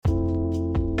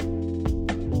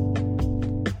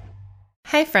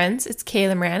Hi friends, it's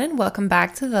Kayla Moran and welcome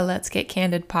back to the Let's Get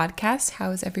Candid podcast.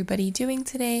 How is everybody doing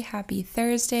today? Happy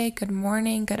Thursday, good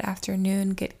morning, good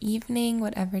afternoon, good evening,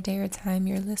 whatever day or time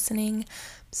you're listening. I'm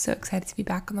so excited to be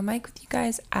back on the mic with you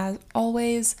guys as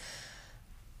always.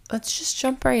 Let's just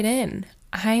jump right in.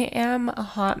 I am a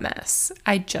hot mess.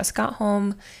 I just got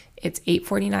home. It's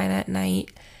 8:49 at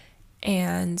night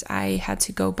and I had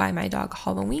to go buy my dog a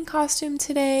Halloween costume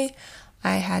today.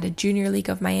 I had a Junior League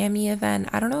of Miami event.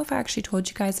 I don't know if I actually told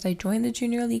you guys that I joined the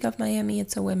Junior League of Miami.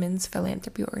 It's a women's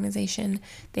philanthropy organization.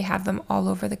 They have them all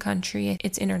over the country.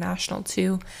 It's international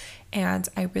too. And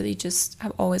I really just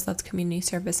have always loved community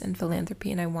service and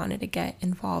philanthropy, and I wanted to get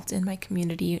involved in my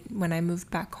community when I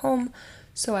moved back home.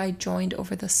 So I joined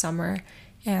over the summer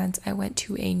and I went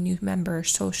to a new member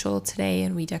social today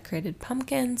and we decorated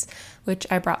pumpkins, which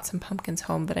I brought some pumpkins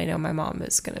home that I know my mom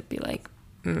is going to be like,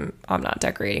 I'm not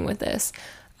decorating with this.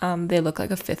 They look like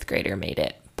a fifth grader made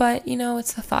it. But,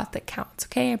 it's the thought that counts,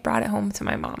 okay? I brought it home to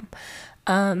my mom.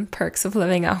 Perks of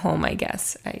living at home, I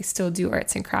guess. I still do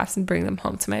arts and crafts and bring them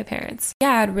home to my parents. Yeah,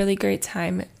 I had a really great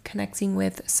time connecting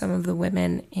with some of the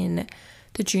women in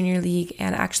the Junior League.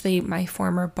 And actually, my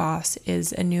former boss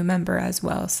is a new member as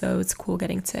well. So it's cool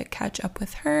getting to catch up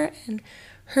with her and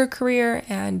her career.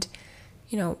 And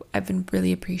I've been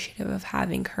really appreciative of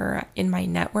having her in my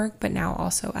network, but now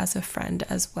also as a friend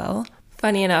as well.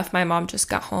 Funny enough, my mom just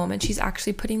got home and she's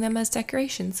actually putting them as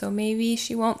decorations, so maybe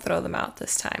she won't throw them out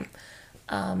this time.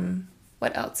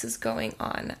 What else is going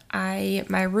on?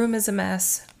 My room is a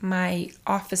mess. My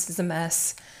office is a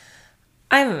mess.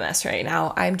 I'm a mess right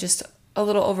now. I'm just a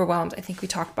little overwhelmed. I think we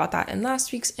talked about that in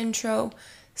last week's intro.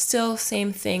 Still,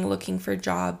 same thing, looking for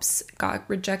jobs. Got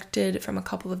rejected from a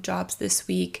couple of jobs this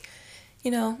week.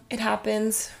 It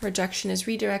happens. Rejection is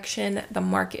redirection. The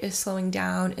market is slowing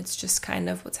down. It's just kind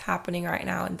of what's happening right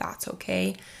now, and that's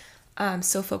okay. I'm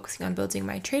still focusing on building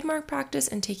my trademark practice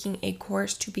and taking a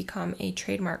course to become a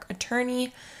trademark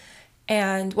attorney.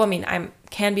 And, I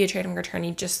can be a trademark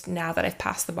attorney just now that I've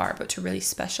passed the bar, but to really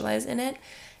specialize in it.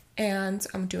 And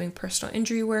I'm doing personal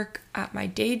injury work at my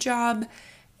day job.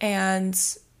 And,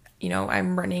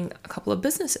 I'm running a couple of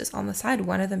businesses on the side,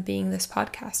 one of them being this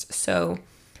podcast. So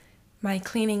my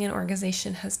cleaning and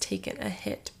organization has taken a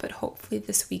hit, but hopefully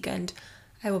this weekend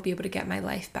I will be able to get my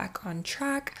life back on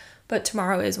track. But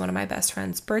tomorrow is one of my best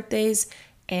friend's birthdays,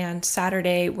 and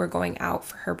Saturday we're going out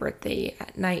for her birthday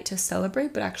at night to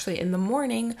celebrate, but actually in the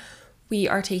morning we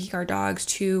are taking our dogs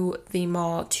to the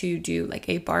mall to do like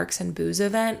a Barks and Booze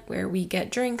event where we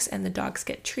get drinks and the dogs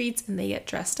get treats and they get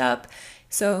dressed up.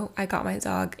 So I got my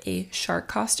dog a shark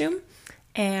costume.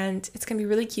 And it's going to be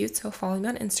really cute, so follow me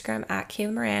on Instagram at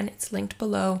Kayla Moran. It's linked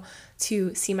below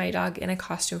to see my dog in a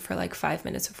costume for like 5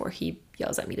 minutes before he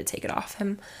yells at me to take it off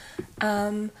him.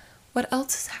 What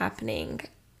else is happening?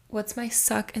 What's my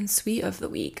suck and sweet of the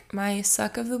week? My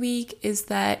suck of the week is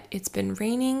that it's been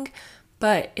raining,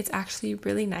 but it's actually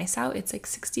really nice out. It's like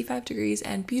 65 degrees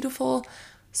and beautiful,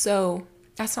 so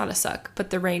that's not a suck, but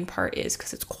the rain part is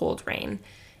because it's cold rain.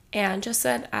 And just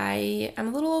that I am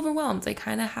a little overwhelmed. I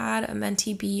kind of had a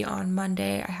mentee bee on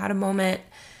Monday. I had a moment,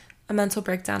 a mental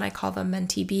breakdown. I call them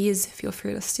mentee bees. Feel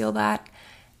free to steal that.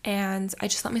 And I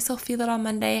just let myself feel it on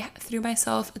Monday, threw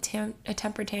myself a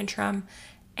temper tantrum,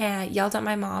 and yelled at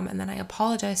my mom. And then I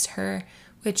apologized to her,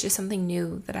 which is something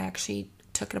new that I actually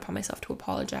took it upon myself to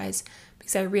apologize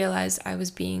because I realized I was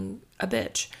being a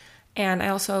bitch. And I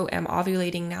also am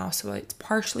ovulating now, so it's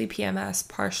partially PMS,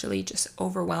 partially just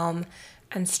overwhelm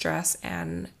and stress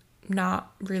and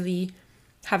not really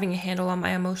having a handle on my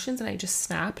emotions, and I just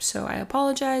snapped. So I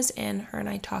apologized, and her and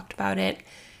I talked about it,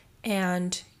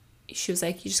 and she was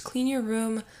like, you just clean your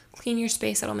room, clean your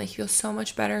space, that'll make you feel so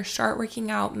much better. Start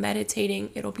working out,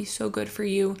 meditating, it'll be so good for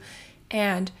you.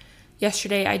 And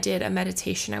yesterday I did a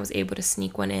meditation. I was able to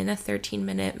sneak one in, a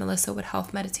 13-minute Melissa Wood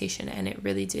Health meditation, and it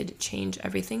really did change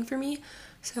everything for me.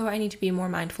 So I need to be more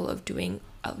mindful of doing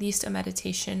at least a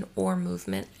meditation or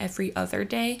movement every other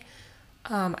day.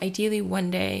 Ideally one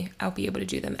day I'll be able to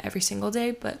do them every single day,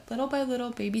 but little by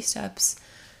little, baby steps.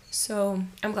 So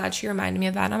I'm glad she reminded me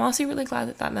of that. And I'm also really glad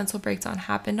that that mental breakdown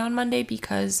happened on Monday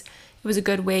because it was a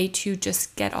good way to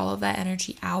just get all of that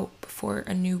energy out before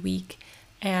a new week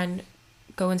and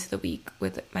go into the week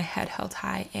with my head held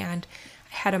high. And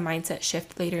I had a mindset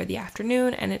shift later in the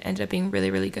afternoon, and it ended up being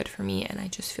really, really good for me. And I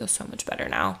just feel so much better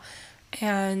now.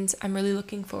 And I'm really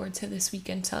looking forward to this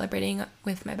weekend celebrating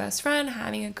with my best friend,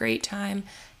 having a great time,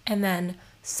 and then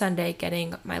Sunday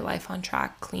getting my life on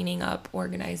track, cleaning up,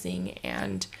 organizing,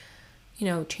 and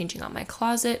changing out my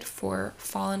closet for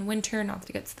fall and winter. Not that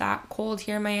it gets that cold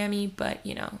here in Miami, but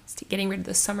getting rid of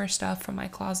the summer stuff from my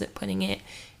closet, putting it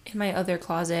in my other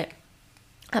closet.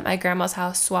 at my grandma's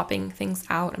house, swapping things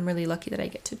out. I'm really lucky that I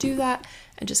get to do that,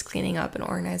 and just cleaning up and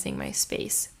organizing my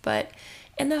space. But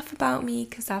enough about me,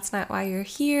 because that's not why you're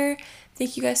here.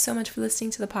 Thank you guys so much for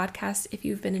listening to the podcast. If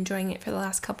you've been enjoying it for the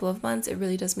last couple of months, it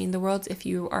really does mean the world. If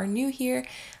you are new here,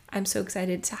 I'm so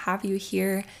excited to have you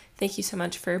here. Thank you so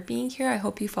much for being here. I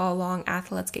hope you follow along at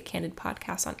the Let's Get Candid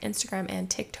podcast on Instagram and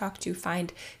TikTok to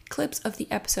find clips of the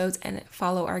episodes and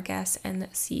follow our guests and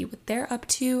see what they're up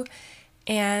to.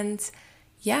 And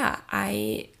yeah,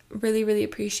 I really, really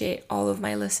appreciate all of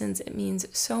my listens. It means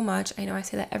so much. I know I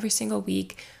say that every single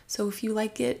week. So if you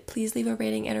like it, please leave a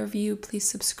rating and a review. Please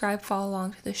subscribe, follow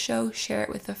along to the show, share it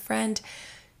with a friend,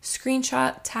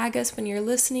 screenshot, tag us when you're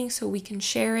listening so we can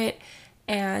share it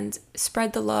and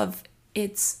spread the love.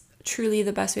 It's truly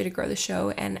the best way to grow the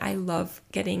show, and I love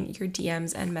getting your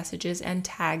DMs and messages and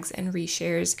tags and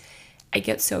reshares. I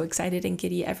get so excited and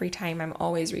giddy every time. I'm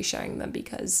always resharing them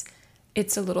because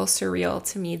it's a little surreal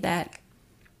to me that,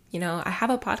 you know, I have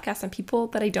a podcast and people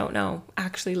that I don't know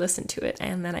actually listen to it,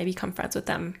 and then I become friends with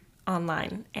them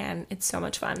online, and it's so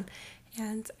much fun.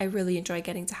 And I really enjoy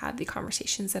getting to have the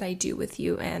conversations that I do with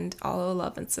you, and all the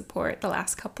love and support the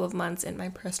last couple of months in my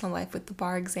personal life with the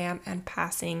bar exam and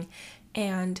passing,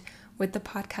 and with the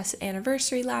podcast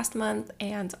anniversary last month,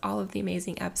 and all of the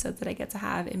amazing episodes that I get to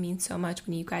have. It means so much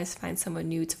when you guys find someone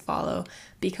new to follow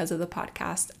because of the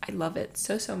podcast. I love it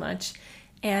so, so much.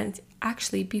 And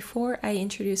actually, before I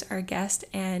introduce our guest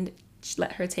and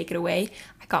let her take it away,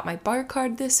 I got my bar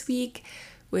card this week,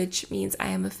 which means I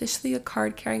am officially a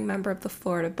card-carrying member of the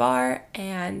Florida Bar,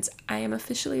 and I am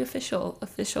officially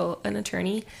an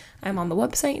attorney. I'm on the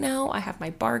website now. I have my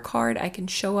bar card. I can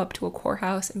show up to a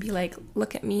courthouse and be like,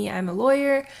 look at me, I'm a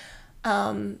lawyer.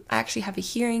 I actually have a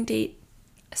hearing date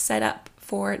set up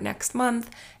for next month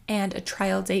and a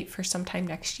trial date for sometime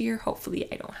next year.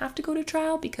 Hopefully I don't have to go to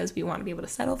trial because we want to be able to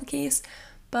settle the case,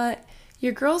 but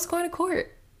your girl's going to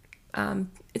court.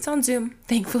 It's on Zoom,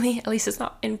 thankfully. At least it's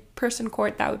not in-person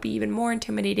court. That would be even more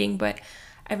intimidating, but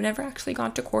I've never actually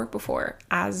gone to court before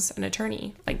as an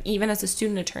attorney, like even as a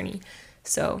student attorney.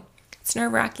 So it's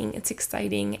nerve-wracking, it's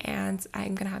exciting, and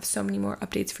I'm going to have so many more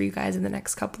updates for you guys in the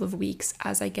next couple of weeks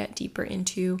as I get deeper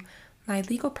into my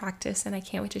legal practice, and I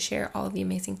can't wait to share all of the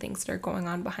amazing things that are going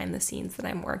on behind the scenes that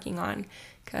I'm working on,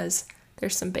 because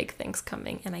there's some big things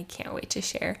coming and I can't wait to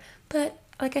share. But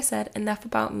like I said, enough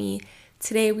about me.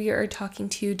 Today we are talking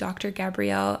to Dr.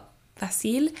 Gabrielle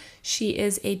Vasile. She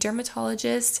is a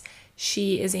dermatologist.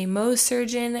 She is a Mohs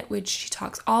surgeon, which she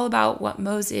talks all about what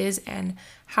Mohs is and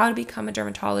how to become a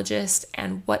dermatologist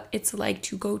and what it's like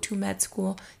to go to med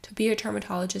school to be a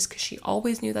dermatologist, because she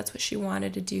always knew that's what she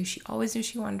wanted to do. She always knew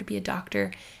she wanted to be a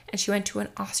doctor, and she went to an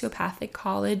osteopathic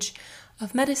college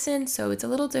of medicine, so it's a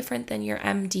little different than your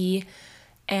MD,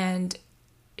 and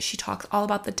she talks all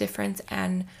about the difference.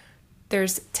 And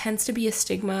there's tends to be a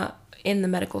stigma in the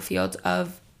medical field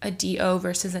of a DO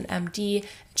versus an MD. And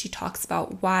she talks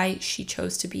about why she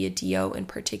chose to be a DO in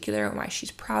particular and why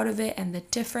she's proud of it and the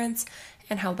difference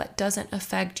and how that doesn't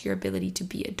affect your ability to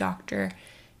be a doctor,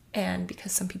 and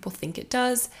because some people think it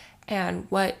does, and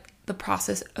what the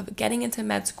process of getting into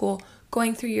med school,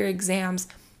 going through your exams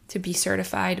to be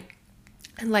certified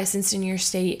and licensed in your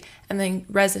state, and then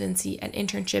residency and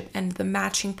internship and the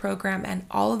matching program and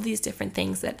all of these different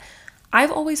things that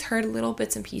I've always heard little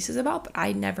bits and pieces about, but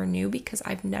I never knew because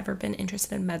I've never been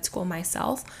interested in med school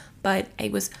myself. But I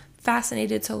was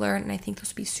fascinated to learn, and I think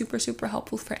this will be super, super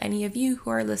helpful for any of you who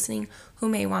are listening who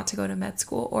may want to go to med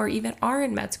school or even are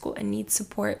in med school and need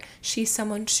support. She's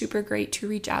someone super great to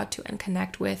reach out to and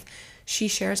connect with. She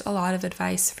shares a lot of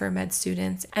advice for med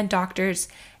students and doctors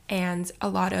and a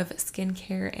lot of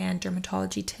skincare and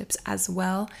dermatology tips as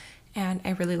well. And I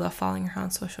really love following her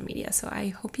on social media. So I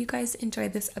hope you guys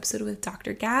enjoyed this episode with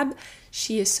Dr. Gab.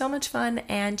 She is so much fun,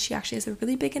 and she actually has a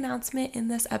really big announcement in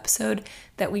this episode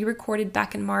that we recorded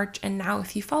back in March. And now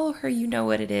if you follow her, you know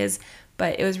what it is,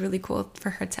 but it was really cool for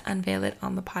her to unveil it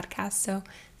on the podcast. So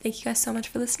thank you guys so much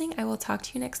for listening. I will talk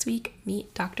to you next week.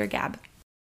 Meet Dr. Gab.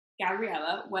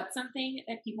 Gabriella, what's something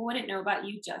that people wouldn't know about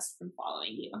you just from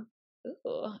following you?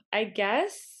 Ooh, I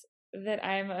guess that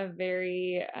I'm a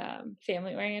very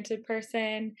family-oriented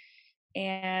person,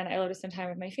 and I love to spend time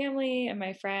with my family and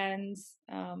my friends.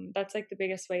 That's like the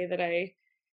biggest way that I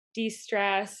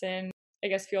de-stress and I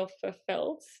guess feel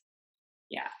fulfilled.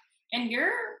 Yeah. And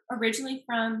you're originally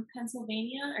from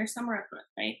Pennsylvania or somewhere up north,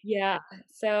 right? Yeah.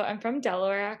 So I'm from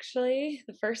Delaware, actually,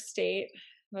 the first state.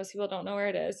 Most people don't know where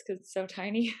it is because it's so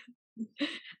tiny.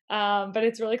 But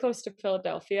it's really close to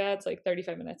Philadelphia. It's like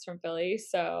 35 minutes from Philly.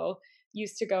 So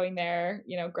used to going there,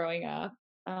 growing up.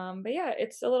 But yeah,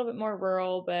 it's a little bit more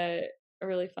rural, but a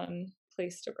really fun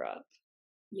place to grow up.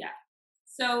 Yeah.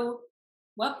 So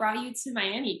what brought you to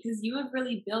Miami? Because you have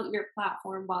really built your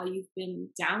platform while you've been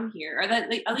down here, or that,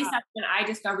 like, at least that's when I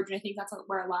discovered you. I think that's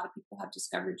where a lot of people have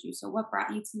discovered you. So what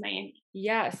brought you to Miami?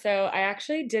 Yeah, so I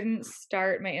actually didn't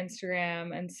start my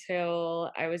Instagram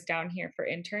until I was down here for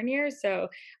intern year. So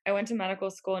I went to medical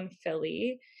school in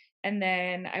Philly, and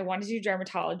then I wanted to do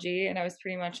dermatology, and I was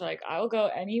pretty much like, I'll go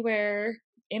anywhere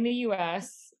in the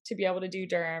US to be able to do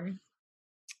derm.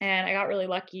 And I got really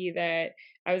lucky that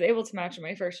I was able to match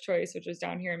my first choice, which was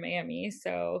down here in Miami.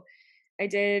 So I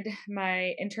did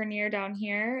my intern year down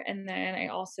here, and then I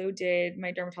also did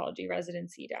my dermatology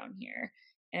residency down here.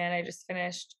 And I just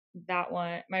finished that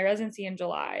one, my residency in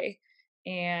July,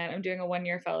 and I'm doing a 1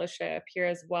 year fellowship here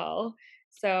as well.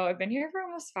 So I've been here for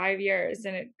almost 5 years,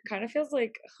 and it kind of feels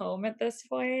like home at this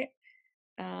point.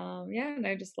 Yeah, and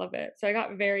I just love it. So I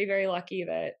got very, very lucky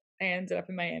that I ended up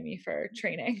in Miami for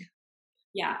training.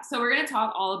 Yeah. So we're going to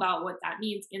talk all about what that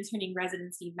means, interning,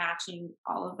 residency, matching,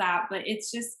 all of that. But it's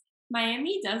just,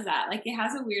 Miami does that. Like, it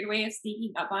has a weird way of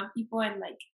sneaking up on people. And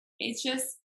like, it's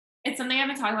just, it's something I've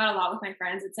been talking about a lot with my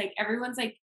friends. It's like everyone's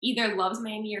like either loves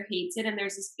Miami or hates it. And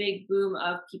there's this big boom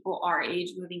of people our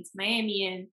age moving to Miami,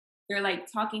 and they're like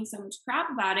talking so much crap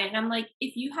about it. And I'm like,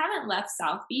 if you haven't left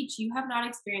South Beach, you have not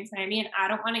experienced Miami. And I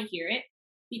don't want to hear it,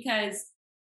 because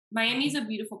Miami's a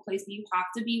beautiful place, but you have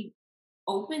to be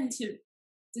open to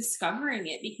discovering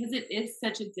it, because it is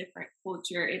such a different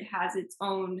culture. It has its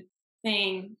own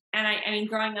thing. And I mean,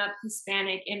 growing up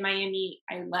Hispanic in Miami,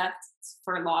 I left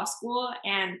for law school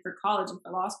and for college and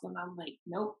for law school. And I'm like,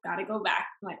 nope, gotta go back.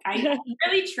 Like, I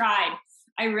really tried.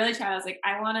 I really tried. I was like,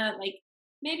 I want to, like,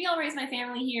 maybe I'll raise my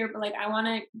family here, but like, I want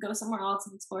to go somewhere else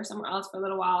and explore somewhere else for a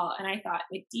little while. And I thought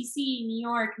like DC, New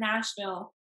York,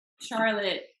 Nashville,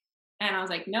 Charlotte. And I was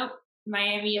like, nope,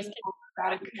 Miami is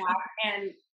gotta go back.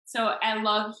 And so I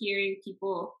love hearing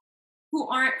people who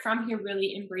aren't from here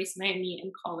really embrace Miami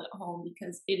and call it home,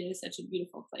 because it is such a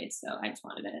beautiful place. So I just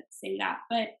wanted to say that.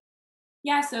 But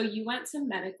yeah, so you went to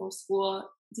medical school.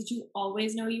 Did you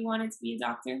always know you wanted to be a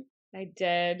doctor? I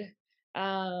did.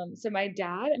 So my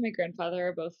dad and my grandfather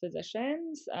are both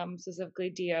physicians, specifically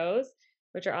DOs,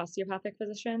 which are osteopathic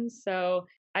physicians. So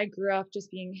I grew up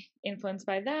just being influenced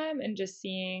by them and just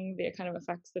seeing the kind of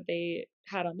effects that they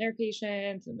had on their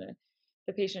patients, and the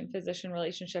patient physician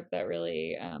relationship that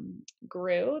really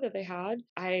grew that they had.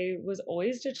 I was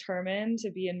always determined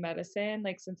to be in medicine,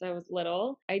 like since I was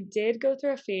little. I did go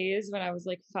through a phase when I was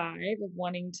like 5 of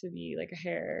wanting to be like a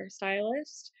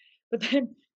hairstylist, but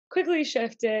then quickly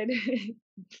shifted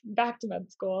back to med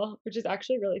school, which is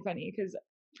actually really funny because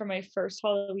for my first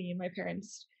Halloween, my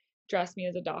parents dressed me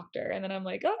as a doctor. And then I'm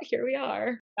like, oh, here we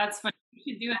are. That's funny.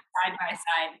 You should do it side by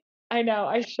side. I know,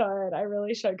 I should. I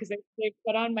really should, because they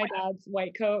put on my dad's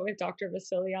white coat with Dr.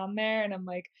 Vasile on there, and I'm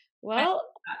like, well,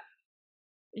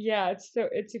 yeah, it's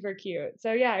super cute.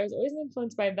 So yeah, I was always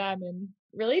influenced by them, and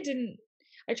really didn't.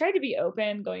 I tried to be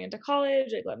open going into college,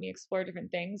 like let me explore different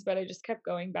things, but I just kept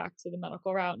going back to the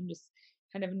medical route and just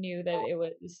kind of knew that it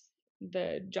was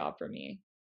the job for me.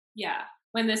 Yeah.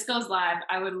 When this goes live,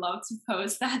 I would love to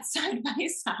post that side by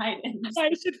side. And I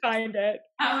should find it.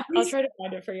 I'll try to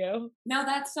find it for you. No,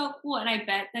 that's so cool. And I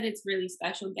bet that it's really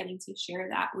special getting to share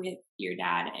that with your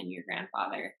dad and your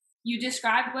grandfather. You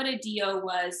described what a DO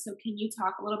was. So can you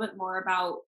talk a little bit more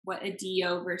about what a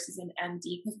DO versus an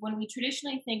MD? Because when we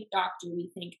traditionally think doctor,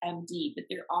 we think MD, but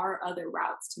there are other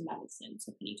routes to medicine.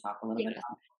 So can you talk a little bit about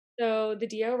that? So the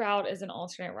DO route is an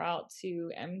alternate route to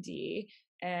MD,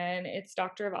 and it's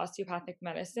Doctor of Osteopathic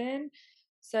Medicine.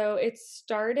 So it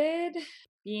started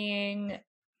being,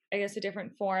 I guess, a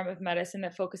different form of medicine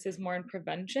that focuses more on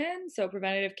prevention. So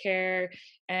preventative care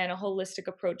and a holistic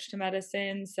approach to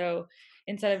medicine. So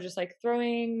instead of just like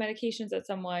throwing medications at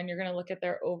someone, you're going to look at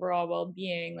their overall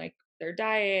well-being, like their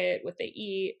diet, what they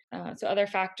eat. So other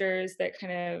factors that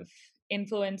kind of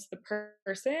influence the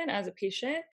person as a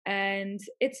patient. And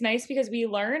it's nice because we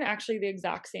learn actually the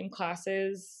exact same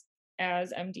classes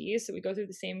as MDs. So we go through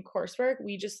the same coursework.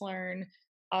 We just learn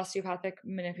osteopathic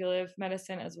manipulative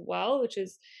medicine as well, which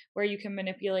is where you can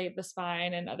manipulate the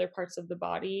spine and other parts of the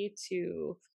body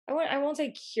to, I won't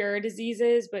say cure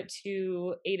diseases, but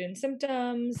to aid in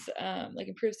symptoms, like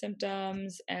improve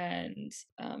symptoms and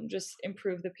just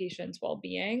improve the patient's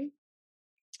well-being.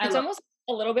 It's almost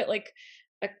a little bit like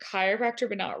a chiropractor,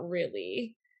 but not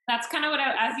really. That's kind of what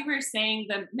as you were saying,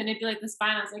 the manipulate the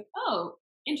spine, I was like, oh,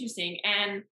 interesting.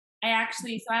 And I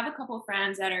actually, so I have a couple of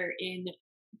friends that are in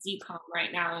decom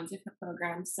right now in different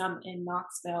programs, some in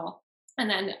Knoxville, and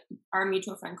then our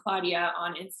mutual friend Claudia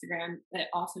on Instagram that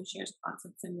also shares a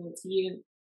concept similar to you.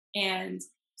 And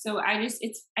So I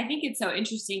think it's so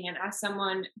interesting. And as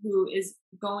someone who is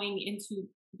going into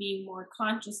being more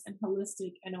conscious and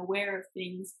holistic and aware of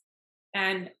things,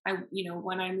 and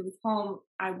when I move home,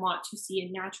 I want to see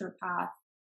a naturopath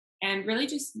and really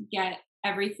just get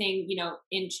everything,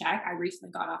 in check. I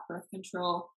recently got off birth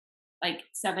control like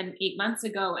 7, 8 months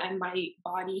ago, and my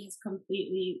body has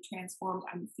completely transformed.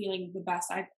 I'm feeling the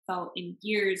best I've felt in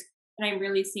years, and I'm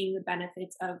really seeing the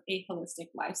benefits of a holistic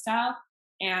lifestyle.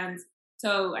 And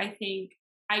so I think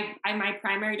my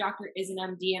primary doctor is an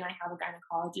MD, and I have a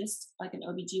gynecologist, like an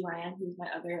OBGYN, who's my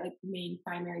other like main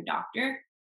primary doctor.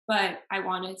 But I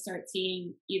want to start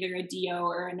seeing either a DO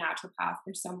or a naturopath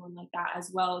or someone like that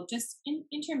as well, just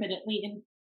intermittently,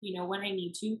 and when I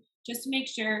need to, just to make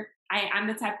sure. I'm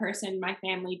the type person, my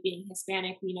family being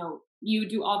Hispanic, you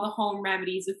do all the home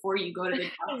remedies before you go to the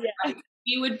doctor. Yeah. Like,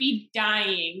 we would be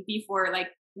dying before like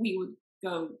we would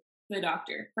go to the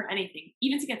doctor for anything,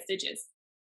 even to get stitches.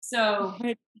 So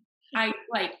I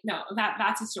like no,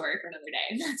 that's a story for another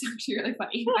day. That's actually really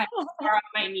funny. I have a scar on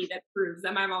my knee that proves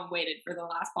that my mom waited for the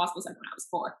last possible second when I was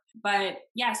 4. But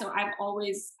yeah, so I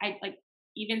like,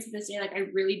 even to this day, like I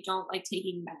really don't like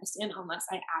taking medicine unless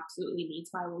I absolutely need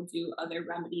to. I will do other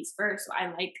remedies first. So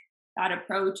I like that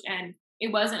approach. And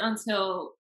it wasn't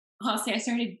until I'll say I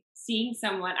started seeing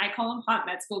someone. I call him hot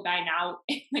med school guy now.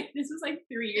 Like this was like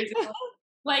 3 years ago.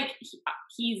 Like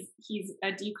he's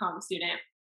a DCOM student,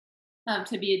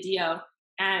 to be a DO.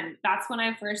 And that's when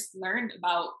I first learned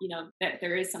about, that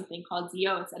there is something called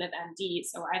DO instead of MD.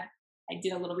 So I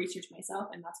did a little research myself,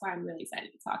 and that's why I'm really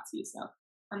excited to talk to you. So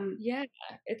Yeah,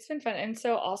 it's been fun. And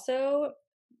so also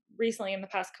recently in the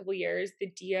past couple years,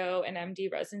 the DO and MD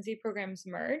residency programs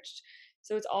merged.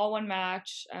 So it's all one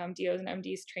match. DOs and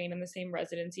MDs train in the same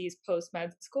residencies post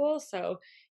med school. So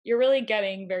you're really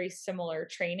getting very similar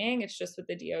training. It's just with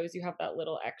the DOs, you have that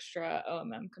little extra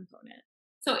OMM component.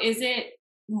 So is it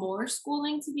more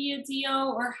schooling to be a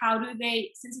DO, or how do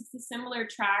they, since it's the similar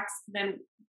tracks, and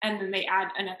then they add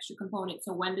an extra component?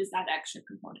 So when does that extra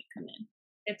component come in?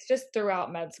 It's just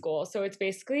throughout med school. So it's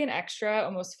basically an extra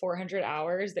almost 400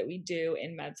 hours that we do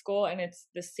in med school. And it's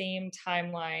the same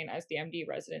timeline as the MD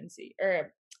residency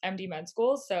or MD med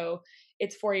school. So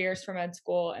it's 4 years for med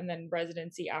school. And then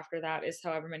residency after that is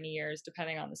however many years,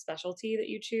 depending on the specialty that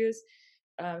you choose.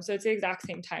 So it's the exact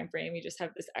same time frame. You just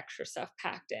have this extra stuff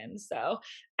packed in. So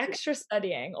extra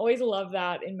studying. Always love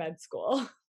that in med school.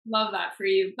 Love that for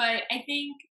you. But I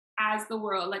think as the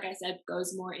world, like I said,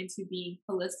 goes more into being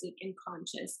holistic and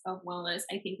conscious of wellness,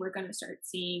 I think we're going to start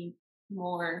seeing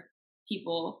more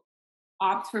people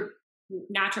opt for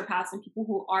naturopaths and people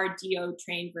who are DO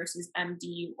trained versus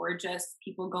MD, or just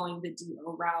people going the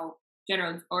DO route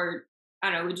general, or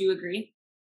I don't know, would you agree?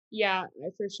 Yeah, I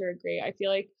for sure agree. I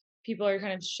feel like people are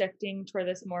kind of shifting toward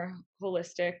this more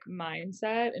holistic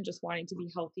mindset and just wanting to be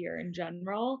healthier in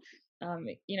general,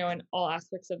 in all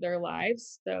aspects of their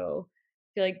lives. So I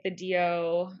feel like the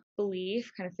DO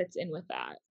belief kind of fits in with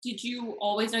that. Did you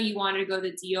always know you wanted to go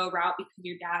the DO route because of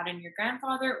your dad and your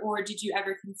grandfather, or did you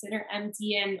ever consider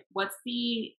MD? And what's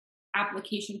the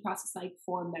application process like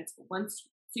for med school? So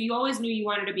you always knew you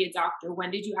wanted to be a doctor. When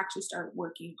did you actually start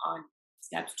working on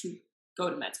steps to go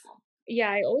to med school?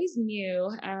 Yeah, I always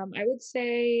knew. I would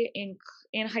say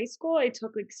in high school, I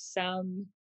took like some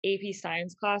AP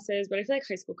science classes, but I feel like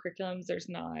high school curriculums, there's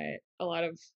not a lot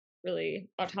of really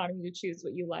autonomy to choose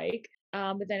what you like.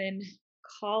 But then in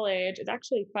college, it's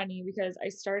actually funny because I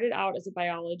started out as a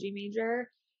biology major,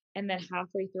 and then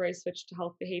halfway through, I switched to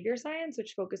health behavior science,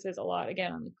 which focuses a lot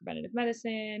again on like preventative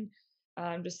medicine,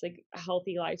 just like a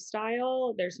healthy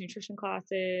lifestyle. There's nutrition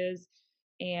classes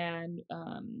and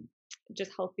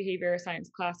just health behavior science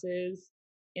classes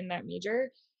in that major.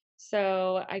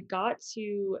 So I got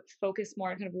to focus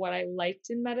more on kind of what I liked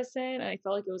in medicine. And I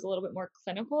felt like it was a little bit more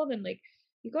clinical than like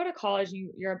you go to college,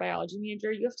 you're a biology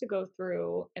major, you have to go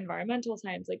through environmental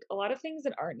science, like a lot of things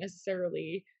that aren't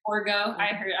necessarily Orgo. I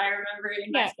remember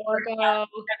in my yeah, school, orgo,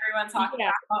 everyone talking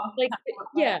yeah, about like that.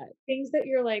 yeah, things that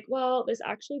you're like, well, this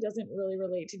actually doesn't really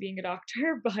relate to being a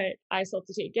doctor, but I still have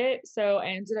to take it. So I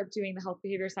ended up doing the health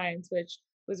behavior science, which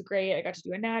was great. I got to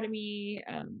do anatomy,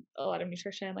 a lot of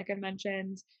nutrition, like I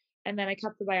mentioned, and then I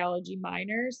kept the biology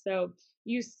minor. So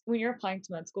when you're applying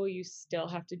to med school, you still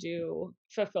have to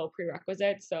fulfill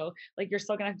prerequisites. So like you're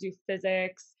still gonna have to do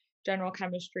physics, general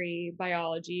chemistry,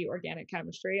 biology, organic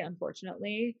chemistry,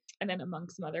 unfortunately, and then among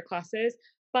some other classes.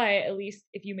 But at least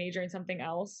if you major in something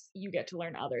else, you get to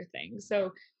learn other things. So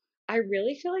I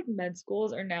really feel like med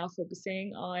schools are now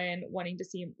focusing on wanting to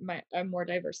see a more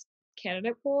diverse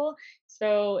candidate pool.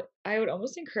 So I would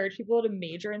almost encourage people to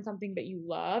major in something that you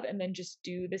love and then just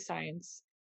do the science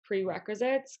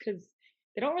prerequisites, because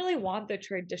they don't really want the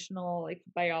traditional like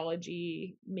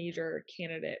biology major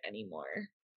candidate anymore.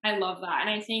 I love that. And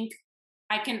I think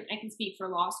I can speak for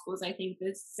law schools. I think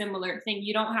this similar thing.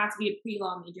 You don't have to be a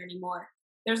pre-law major anymore.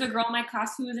 There's a girl in my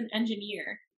class who is an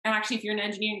engineer. And actually, if you're an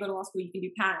engineer and go to law school, you can do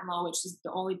patent law, which is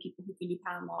the only people who can do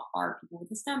patent law are people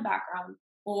with a STEM background.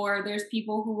 Or there's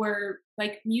people who were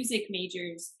like music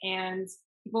majors and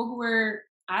people who were,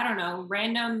 I don't know,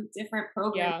 random different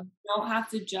programs. Yeah. You don't have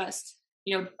to just,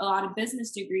 a lot of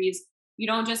business degrees. You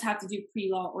don't just have to do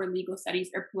pre-law or legal studies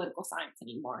or political science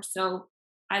anymore. So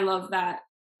I love that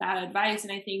advice.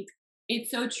 And I think it's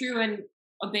so true. And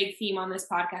a big theme on this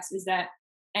podcast is that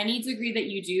any degree that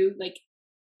you do, like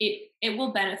it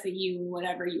will benefit you in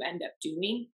whatever you end up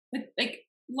doing. But like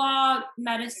law,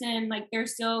 medicine, like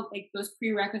there's still like those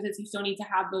prerequisites. You still need to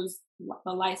have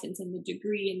the license and the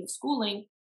degree and the schooling,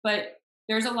 but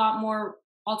there's a lot more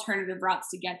alternative routes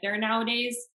to get there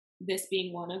nowadays. This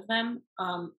being one of them,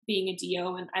 being a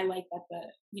DO. And I like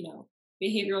that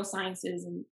behavioral sciences,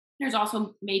 and there's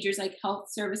also majors like health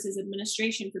services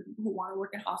administration for people who want to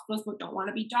work in hospitals but don't want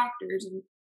to be doctors. And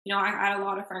I had a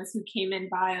lot of friends who came in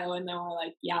bio and they were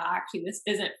like, yeah, actually this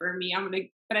isn't for me.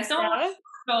 But I still want to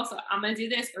go, so I'm gonna do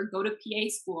this or go to PA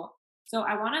school. So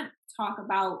I want to talk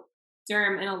about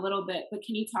derm in a little bit, but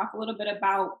can you talk a little bit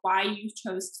about why you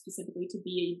chose specifically to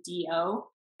be a DO,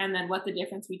 and then what the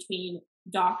difference between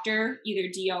doctor,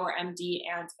 either DO or MD,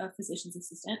 and a physician's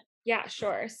assistant? Yeah,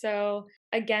 sure. So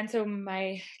again,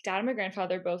 my dad and my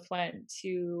grandfather both went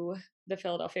to the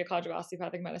Philadelphia College of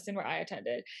Osteopathic Medicine where I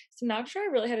attended. So I'm not sure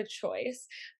I really had a choice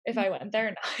if I went there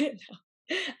or not.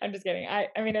 No, I'm just kidding. I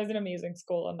mean, it was an amazing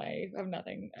school and I have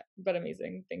nothing but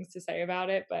amazing things to say about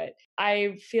it. But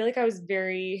I feel like I was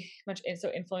very much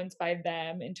so influenced by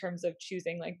them in terms of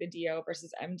choosing like the DO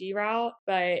versus MD route.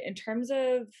 But in terms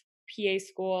of PA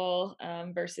school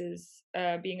versus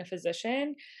being a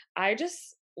physician, I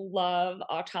just love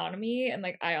autonomy, and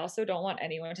like I also don't want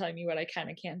anyone telling me what I can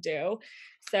and can't do.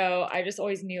 So I just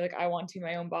always knew like I want to be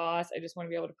my own boss. I just want to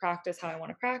be able to practice how I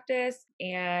want to practice.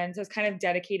 And so I was kind of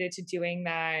dedicated to doing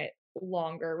that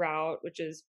longer route, which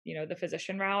is, the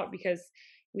physician route, because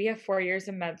we have 4 years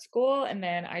in med school, and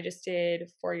then I just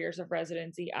did 4 years of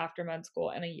residency after med school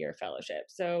and a year fellowship.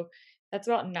 So that's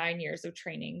about 9 years of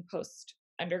training post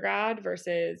undergrad,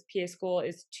 versus PA school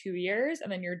is 2 years and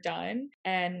then you're done.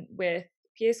 And with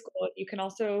PA school, you can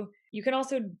also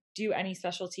do any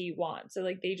specialty you want. So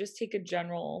like they just take a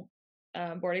general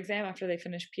board exam after they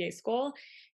finish PA school,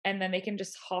 and then they can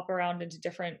just hop around into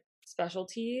different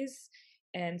specialties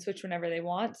and switch whenever they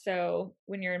want. So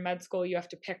when you're in med school, you have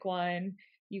to pick one,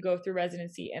 you go through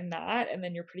residency in that, and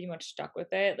then you're pretty much stuck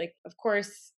with it. Like, of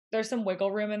course, there's some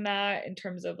wiggle room in that in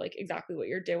terms of like exactly what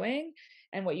you're doing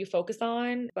and what you focus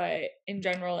on. But in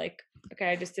general, like,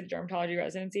 okay, I just did dermatology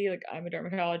residency. Like, I'm a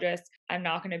dermatologist. I'm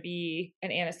not going to be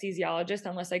an anesthesiologist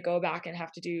unless I go back and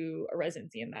have to do a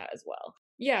residency in that as well.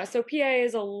 Yeah, so PA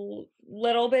is a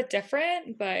little bit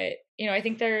different, but, I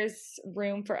think there's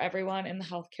room for everyone in the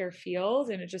healthcare field,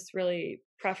 and it's just really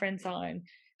preference on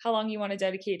how long you want to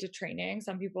dedicate to training.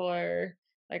 Some people are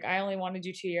like, I only want to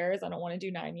do 2 years. I don't want to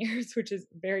do 9 years, which is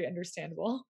very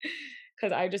understandable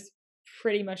because I just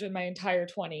pretty much in my entire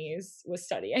 20s was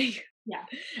studying. Yeah.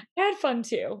 I had fun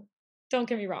too. Don't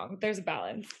get me wrong. There's a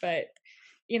balance, but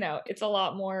it's a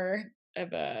lot more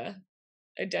of a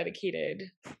dedicated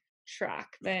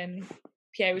track than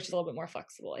PA, which is a little bit more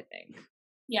flexible, I think.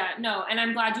 Yeah, no, and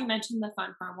I'm glad you mentioned the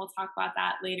fun part. We'll talk about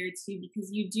that later too, because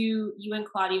you and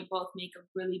Claudia both make a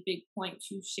really big point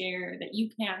to share that you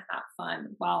can have fun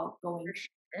while going through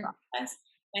the process.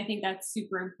 I think that's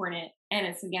super important. And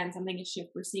it's, again, a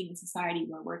shift we're seeing in society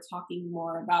where we're talking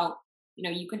more about,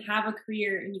 you can have a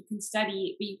career and you can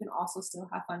study, but you can also still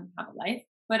have fun and have a life.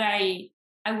 But I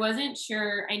wasn't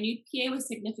sure. I knew PA was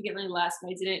significantly less,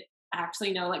 but I didn't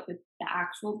actually know like the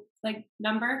actual like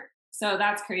number. So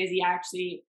that's crazy.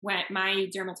 Actually, when my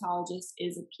dermatologist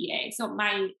is a PA. So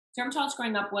my dermatologist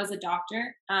growing up was a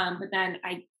doctor. But then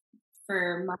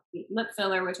for my lip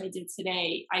filler, which I did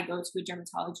today, I go to a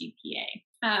dermatology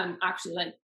PA. Actually,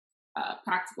 like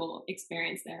practical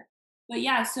experience there. But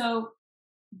yeah, so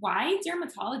why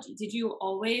dermatology? Did you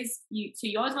always you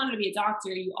always wanted to be a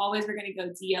doctor? You always were going to go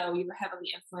DO. You were heavily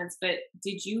influenced, but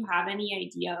did you have any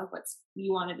idea of what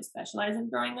you wanted to specialize in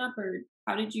growing up, or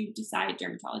how did you decide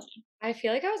dermatology? I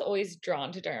feel like I was always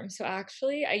drawn to derm. So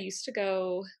actually, I used to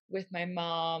go with my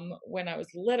mom when I was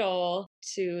little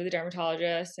to the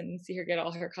dermatologist and see her get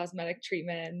all her cosmetic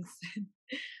treatments,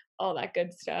 all that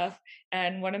good stuff.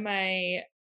 And one of my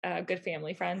good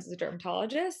family friends is a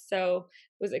dermatologist, so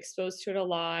was exposed to it a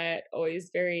lot,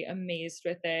 always very amazed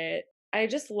with it. I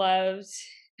just loved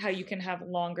how you can have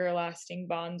longer lasting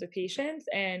bonds with patients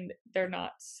and they're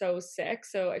not so sick.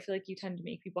 So I feel like you tend to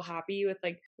make people happy with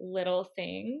like little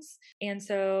things. And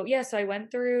so, yeah, so I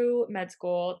went through med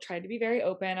school, tried to be very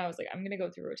open. I was like, I'm going to go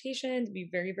through rotations, be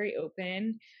very, very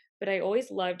open. But I always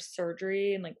loved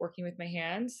surgery and like working with my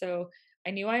hands. So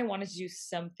I knew I wanted to do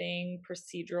something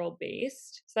procedural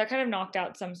based. So that kind of knocked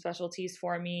out some specialties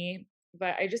for me,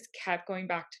 but I just kept going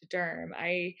back to derm.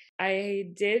 I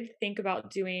did think about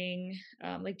doing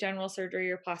like general surgery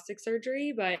or plastic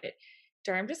surgery, but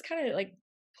derm just kind of like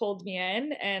pulled me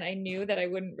in, and I knew that I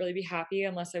wouldn't really be happy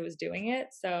unless I was doing it.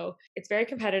 So it's very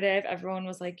competitive. Everyone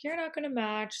was like, "You're not going to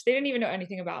match." They didn't even know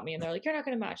anything about me, and they're like, "You're not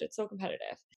going to match. It's so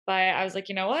competitive." But I was like,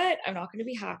 you know what? I'm not going to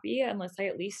be happy unless I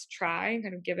at least try and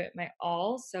kind of give it my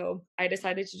all. So I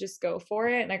decided to just go for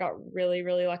it. And I got really,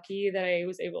 really lucky that I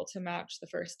was able to match the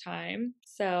first time.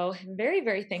 So I'm very,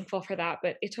 very thankful for that.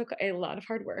 But it took a lot of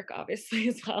hard work, obviously,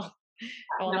 as well.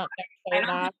 I will No, not I say don't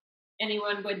that. think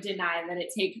anyone would deny that it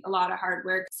takes a lot of hard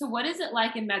work. So what is it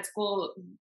like in med school?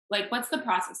 Like, what's the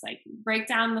process like? Break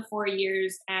down the 4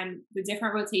 years and the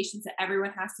different rotations that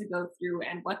everyone has to go through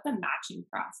and what the matching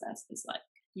process is like.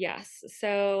 Yes.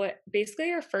 So basically,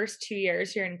 your first 2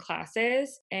 years, you're in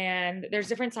classes, and there's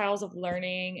different styles of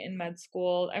learning in med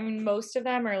school. I mean, most of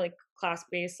them are like class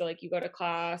based. So, like, you go to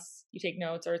class, you take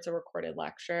notes, or it's a recorded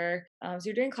lecture. So,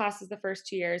 you're doing classes the first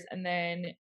 2 years, and then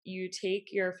you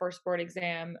take your first board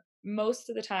exam. Most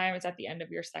of the time, it's at the end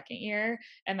of your second year,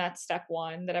 and that's step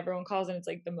one that everyone calls, and it's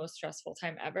like the most stressful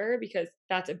time ever because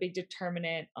that's a big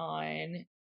determinant on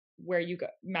where you go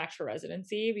match for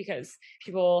residency, because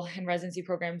people in residency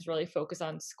programs really focus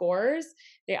on scores.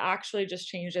 They actually just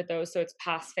changed it though, so it's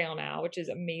pass fail now, which is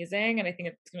amazing, and I think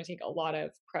it's going to take a lot of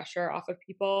pressure off of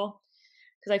people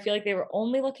because I feel like they were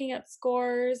only looking at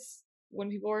scores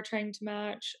when people were trying to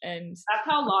match, and That's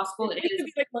how law school it needs to is.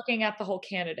 be like looking at the whole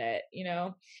candidate, you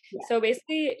know? Yeah. So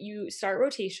basically, you start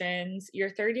rotations.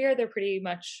 Your third year, they're pretty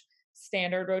much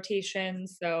standard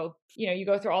rotations. So, you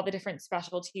go through all the different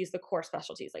specialties, the core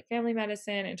specialties like family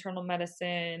medicine, internal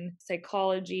medicine,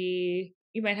 psychology.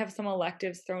 You might have some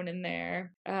electives thrown in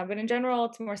there. But in general,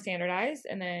 it's more standardized.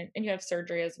 And you have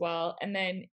surgery as well. And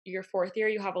then your fourth year,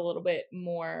 you have a little bit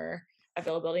more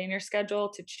availability in your schedule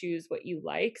to choose what you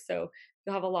like. So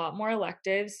you'll have a lot more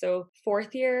electives. So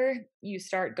fourth year, you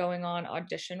start going on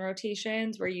audition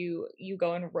rotations where you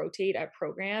go and rotate at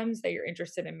programs that you're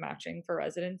interested in matching for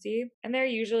residency. And they're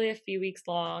usually a few weeks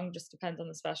long, just depends on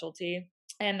the specialty.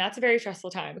 And that's a very stressful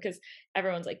time because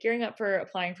everyone's like gearing up for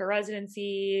applying for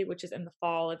residency, which is in the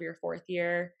fall of your fourth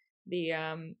year, the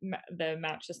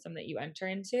match system that you enter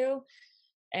into.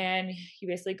 And you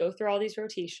basically go through all these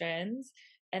rotations,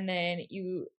 and then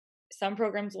some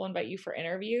programs will invite you for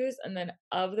interviews, and then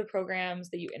of the programs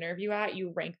that you interview at,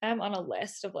 you rank them on a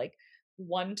list of like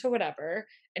one to whatever,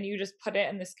 and you just put it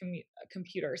in this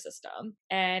computer system.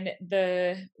 And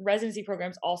the residency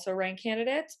programs also rank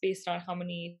candidates based on how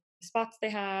many spots they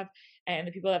have and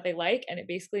the people that they like, and it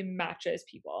basically matches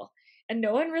people, and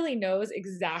no one really knows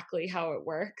exactly how it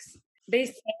works. They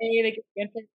say they give you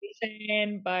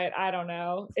information, but I don't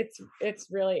know. It's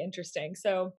really interesting.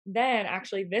 So then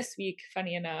actually this week,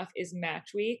 funny enough, is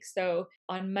match week. So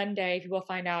on Monday, people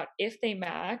find out if they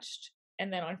matched,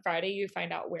 and then on Friday you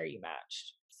find out where you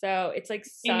matched. So it's like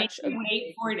They make such you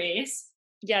wait 4 days.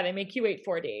 yeah, they make you wait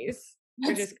 4 days,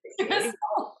 which That's is crazy.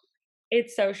 stressful.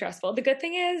 It's so stressful. The good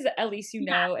thing is, at least you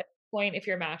Yeah. know at this point if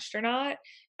you're matched or not.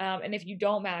 And if you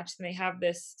don't match, then they have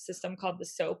this system called the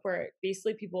SOAP, where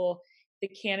basically the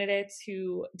candidates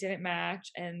who didn't match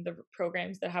and the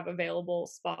programs that have available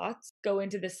spots go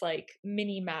into this like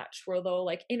mini match where they'll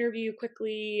like interview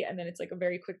quickly, and then it's like a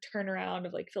very quick turnaround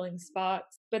of like filling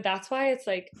spots. But that's why it's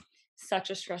like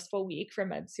such a stressful week for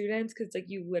med students, because like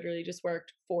you literally just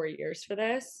worked 4 years for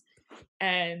this,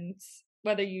 and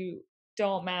whether you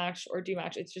don't match or do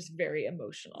match, it's just very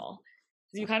emotional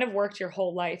because you kind of worked your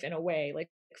whole life in a way like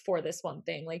for this one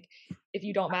thing. Like if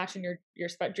you don't match in your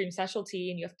dream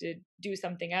specialty and you have to do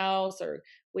something else or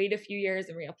wait a few years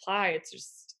and reapply,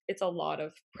 it's a lot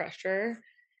of pressure.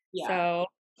 Yeah. So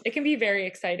it can be very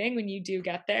exciting when you do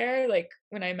get there. Like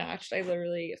when I matched, I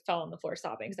literally fell on the floor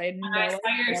sobbing because I had I no saw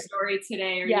your idea. story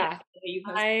today or Yeah, yesterday. You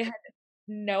posted. I had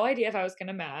no idea if I was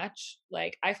gonna match.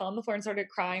 Like I fell on the floor and started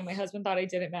crying. My husband thought I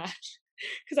didn't match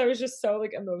because I was just so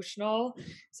like emotional.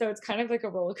 So it's kind of like a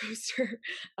roller coaster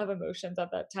of emotions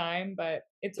at that time, but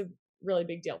it's a really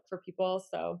big deal for people.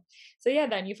 So yeah,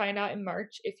 then you find out in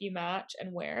March if you match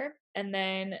and where. And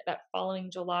then that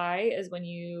following July is when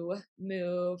you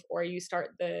move or you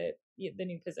start the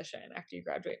new position after you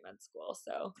graduate med school.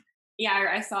 So Yeah,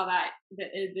 I saw that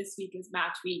this week is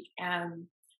match week, and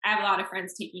I have a lot of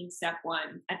friends taking step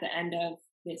one at the end of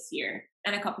this year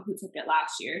and a couple who took it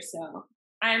last year. So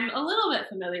I'm a little bit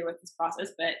familiar with this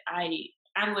process, but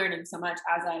I'm learning so much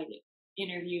as I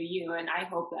interview you, and I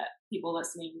hope that people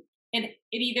listening, it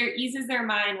either eases their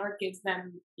mind or gives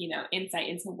them, insight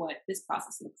into what this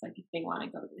process looks like if they want to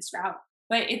go this route.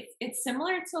 But it's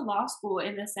similar to law school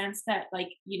in the sense that, like,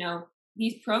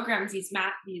 these programs, these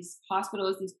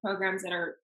hospitals, these programs that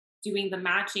are doing the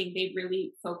matching, they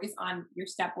really focus on your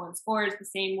step one scores the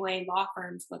same way law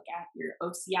firms look at your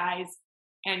OCIs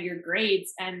and your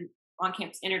grades and on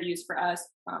campus interviews for us,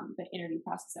 the interview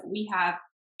process that we have,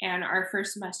 and our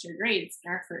first semester grades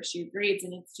and our first year grades.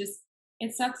 And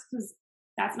it sucks because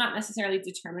that's not necessarily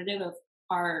determinative of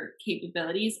our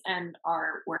capabilities and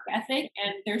our work ethic.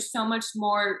 And there's so much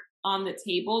more on the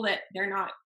table that they're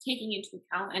not taking into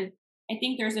account. And I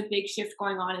think there's a big shift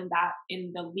going on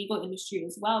in the legal industry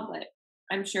as well. But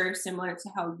I'm sure similar to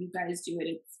how you guys do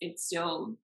it, it's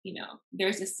still,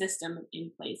 there's a system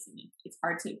in place, and it's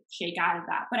hard to shake out of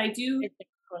that. But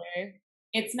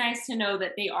it's nice to know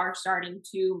that they are starting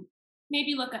to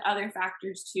maybe look at other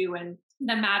factors too. And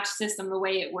the match system, the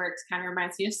way it works, kind of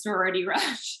reminds me of Sorority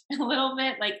Rush a little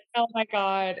bit. Like, oh my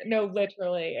God, no,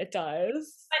 literally, it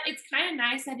does. But it's kind of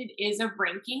nice that it is a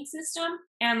ranking system,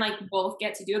 and like both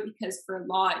get to do it, because for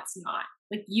law, it's not.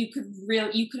 Like, you could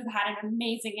have had an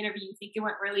amazing interview, you think it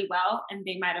went really well, and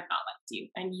they might have not liked you,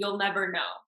 and you'll never know.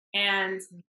 And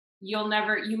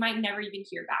you might never even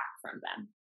hear back from them.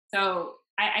 So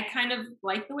I kind of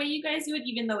like the way you guys do it,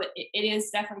 even though it is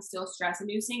definitely still stress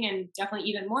inducing, and definitely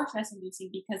even more stress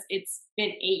inducing because it's been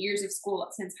 8 years of school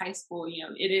since high school.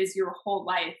 It is your whole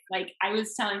life. Like, I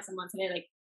was telling someone today, like,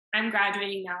 I'm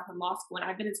graduating now from law school and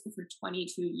I've been in school for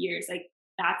 22 years. Like,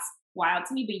 that's wild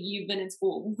to me, but you've been in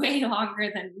school way longer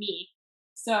than me.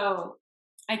 So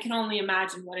I can only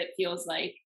imagine what it feels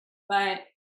like. But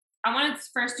I want to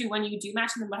first do when you do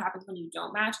match, and then what happens when you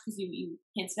don't match, because you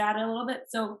hinted at it a little bit.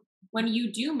 So when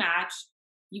you do match,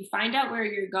 you find out where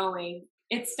you're going.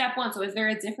 It's step one. So is there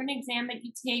a different exam that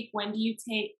you take? When do you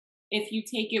take, if you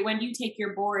take it, when do you take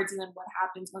your boards? And then what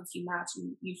happens once you match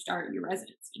and you start your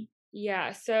residency?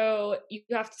 Yeah, so you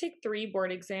have to take 3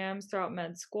 board exams throughout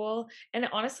med school, and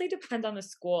it honestly depends on the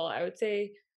school. I would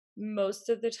say most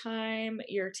of the time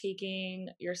you're taking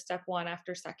your step 1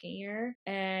 after second year,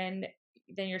 and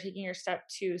then you're taking your step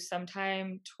 2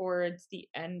 sometime towards the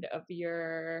end of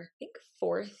your, I think,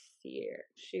 4th year.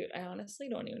 Shoot, I honestly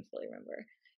don't even fully remember.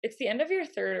 It's the end of your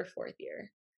 3rd or 4th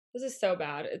year. This is so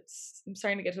bad. I'm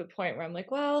starting to get to a point where I'm like,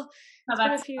 well, it's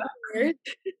been a few years.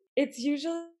 It's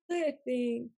usually, I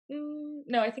think,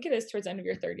 no, I think it is towards the end of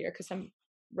your 3rd year, because some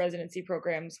residency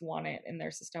programs want it in their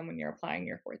system when you're applying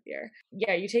your 4th year.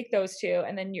 Yeah, you take those 2,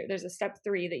 and then there's a step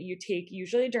 3 that you take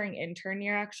usually during intern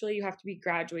year. Actually, you have to be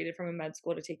graduated from a med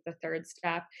school to take the 3rd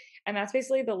step, and that's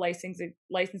basically the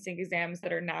licensing exams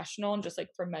that are national and just like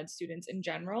for med students in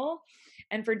general.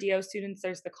 And for DO students,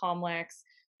 there's the COMLEX.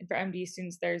 And for MD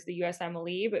students, there's the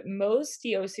USMLE, but most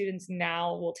DO students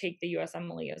now will take the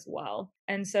USMLE as well.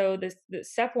 And so the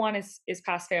step 1 is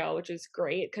pass fail, which is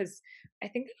great because I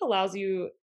think it allows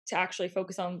you to actually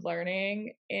focus on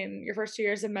learning in your first 2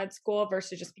 years of med school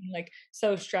versus just being like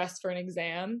so stressed for an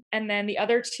exam. And then the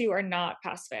other 2 are not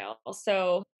pass fail.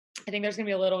 So I think there's going to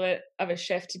be a little bit of a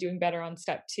shift to doing better on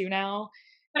step 2 now.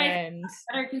 But and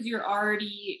better because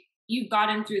you've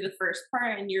gotten through the first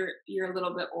part and you're a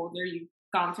little bit older. You've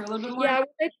gone through a little bit more. Yeah, I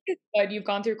think it's good. You've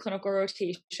gone through clinical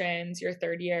rotations your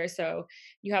 3rd year, so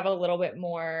you have a little bit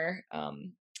more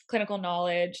clinical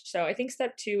knowledge. So I think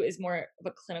step 2 is more of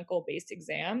a clinical based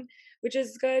exam, which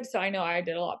is good. So I know I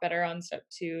did a lot better on step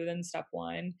 2 than step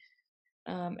 1.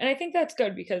 And I think that's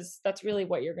good because that's really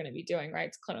what you're going to be doing, right?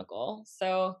 It's clinical.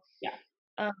 So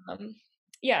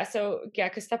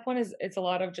because step 1 it's a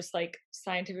lot of just like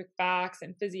scientific facts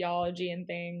and physiology and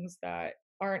things that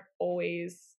aren't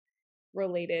always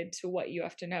related to what you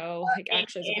have to know. Like,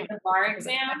 actually, the bar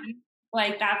exam,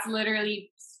 like that's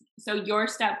literally, so your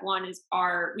step 1 is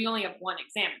we only have one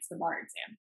exam, it's the bar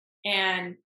exam.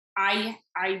 And I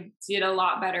did a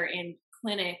lot better in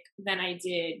clinic than I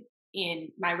did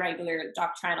in my regular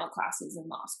doctrinal classes in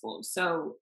law school.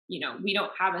 So, we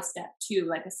don't have a step 2,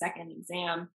 like a second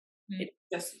exam. Mm-hmm. It's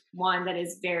just one that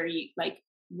is very like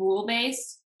rule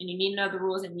based, and you need to know the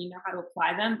rules and you know how to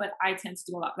apply them. But I tend to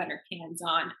do a lot better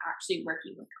hands-on, actually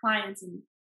working with clients and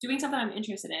doing something I'm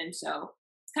interested in. So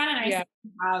it's kind of nice to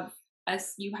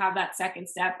you have that second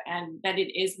step, and that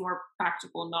it is more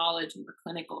practical knowledge, more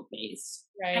clinical based.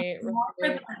 Right.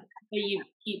 You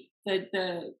keep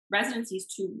the residencies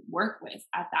to work with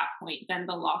at that point than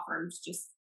the law firms.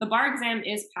 Just the bar exam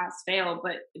is pass fail,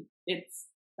 but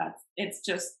it's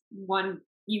just one,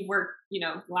 you work,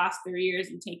 the last 3 years,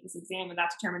 you take this exam and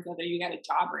that determines whether you get a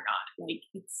job or not. Like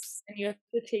it's, And you have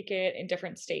to take it in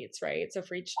different states, right? So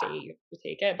for each state, you have to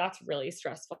take it. That's really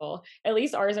stressful. At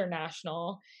least ours are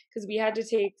national because we had to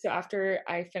take, so after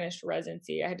I finished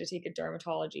residency, I had to take a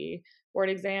dermatology board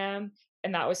exam.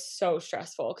 And that was so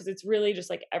stressful because it's really just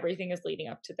like everything is leading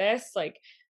up to this. Like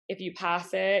if you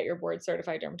pass it, you're board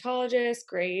certified dermatologist,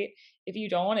 great. If you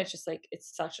don't, it's just like,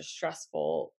 it's such a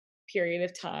stressful period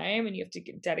of time and you have to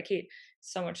dedicate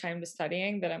so much time to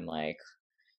studying that I'm like,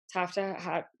 to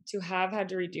have had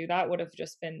to redo that would have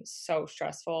just been so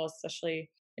stressful, especially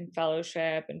in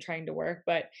fellowship and trying to work.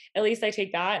 But at least I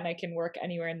take that and I can work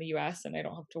anywhere in the US and I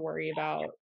don't have to worry about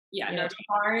no, the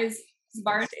bar is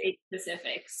state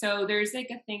specific. So there's like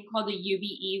a thing called the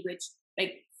UBE, which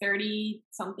like 30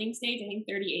 something states, I think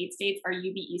 38 states are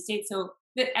UBE states. So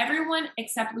that everyone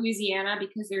except Louisiana,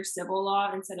 because they're civil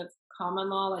law instead of common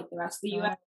law like the rest of the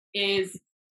US, is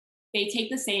they take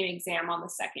the same exam on the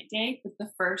second day, but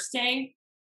the first day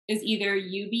is either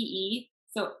UBE.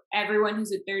 So everyone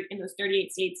who's in those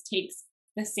 38 states takes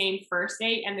the same first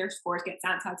day and their scores get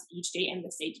sent out to each state and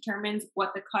the state determines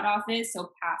what the cutoff is.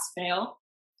 So pass, fail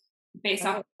based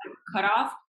off the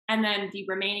cutoff. And then the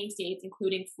remaining states,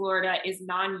 including Florida, is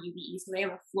non-UBE. So they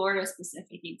have a Florida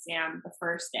specific exam the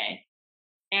first day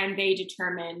and they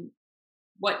determine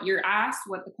what you're asked,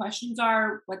 what the questions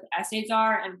are, what the essays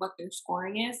are, and what their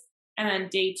scoring is. And then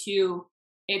day two,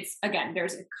 it's again,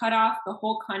 there's a cutoff, the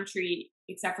whole country,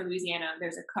 except for Louisiana,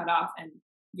 there's a cutoff and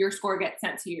your score gets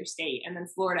sent to your state. And then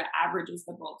Florida averages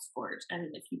the both scores.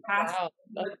 And if you pass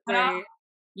the cutoff,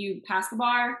 you pass the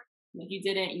bar. And if you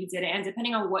didn't, you didn't. And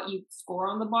depending on what you score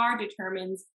on the bar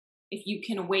determines if you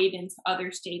can wade into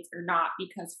other states or not,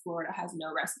 because Florida has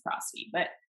no reciprocity. But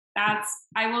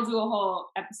I will do a whole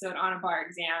episode on a bar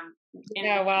exam.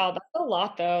 Yeah, wow, that's a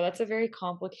lot though. That's a very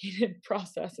complicated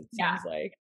process, it seems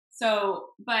like. So,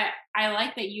 but I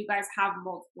like that you guys have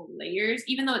multiple layers,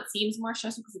 even though it seems more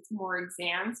stressful because it's more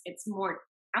exams, it's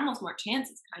almost more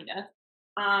chances kind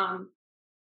of,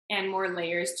 and more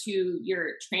layers to your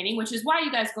training, which is why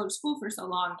you guys go to school for so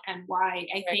long and why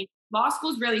I think law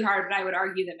school is really hard, but I would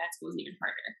argue that med school is even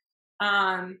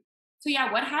harder. So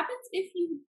yeah, what happens if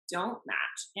you don't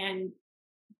match, and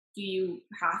do you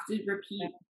have to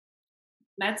repeat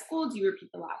med school? Do you repeat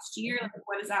the last year? Like,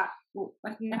 what is that?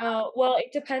 No, well,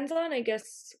 it depends on, I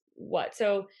guess, what.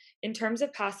 So in terms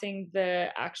of passing the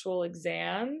actual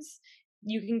exams,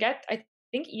 you can get, I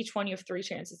think each one you have 3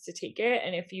 chances to take it.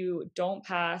 And if you don't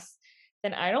pass,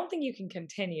 then I don't think you can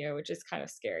continue, which is kind of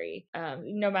scary.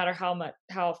 No matter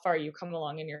how far you come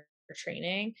along in your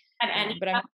training. At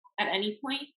any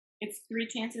point, it's 3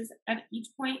 chances at each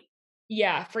point?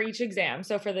 Yeah, for each exam.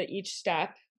 So for each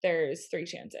step, there's 3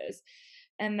 chances.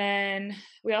 And then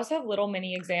we also have little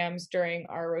mini exams during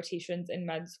our rotations in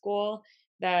med school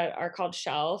that are called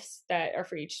shelves that are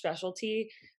for each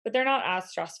specialty, but they're not as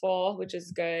stressful, which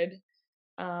is good.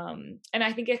 And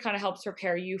I think it kind of helps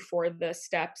prepare you for the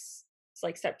steps,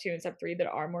 like step 2 and step 3 that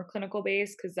are more clinical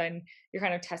based, because then you're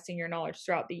kind of testing your knowledge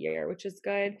throughout the year, which is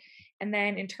good. And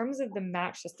then in terms of the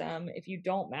match system, if you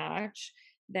don't match,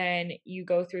 then you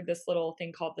go through this little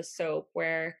thing called the SOAP,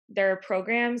 where there are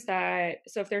programs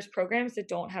so if there's programs that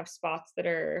don't have spots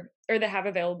or that have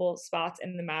available spots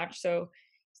in the match, so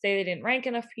say they didn't rank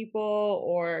enough people,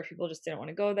 or people just didn't want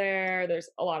to go there's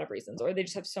a lot of reasons, or they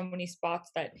just have so many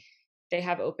spots that they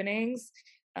have openings.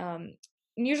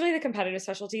 Usually the competitive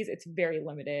specialties, it's very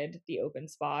limited, the open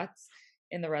spots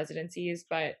in the residencies,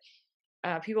 but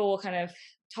people will kind of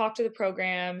talk to the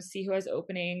program, see who has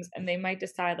openings, and they might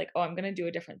decide like, oh, I'm going to do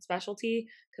a different specialty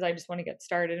because I just want to get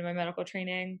started in my medical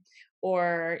training.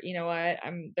 Or, you know what,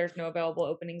 there's no available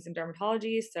openings in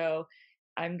dermatology, so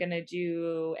I'm going to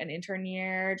do an intern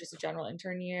year, just a general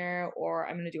intern year, or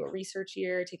I'm going to do a research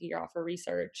year, take a year off for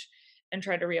research and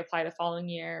try to reapply the following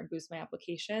year and boost my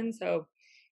application. So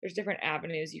there's different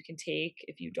avenues you can take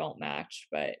if you don't match,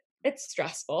 but it's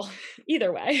stressful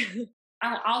either way.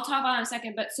 I'll talk about it in a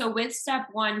second, but so with step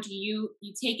 1, do you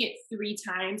take it 3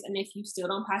 times, and if you still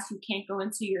don't pass, you can't go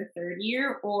into your 3rd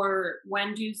year, or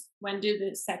when do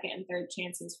the 2nd and 3rd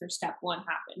chances for step 1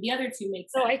 happen? The other 2 make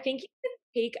sense. So I think you can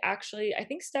take I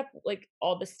think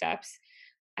all the steps,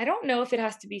 I don't know if it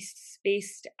has to be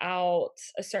spaced out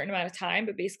a certain amount of time,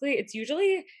 but basically it's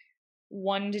usually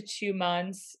 1 to 2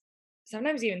 months,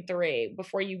 sometimes even 3,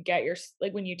 before you get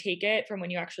when you take it from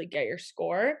when you actually get your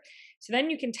score. So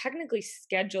then you can technically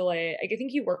schedule it. Like, I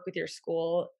think you work with your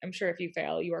school. I'm sure if you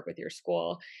fail, you work with your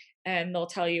school and they'll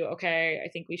tell you, okay, I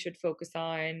think we should focus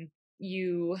on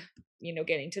you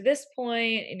getting to this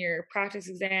point in your practice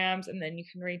exams, and then you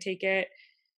can retake it.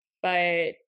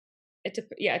 but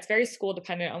it's very school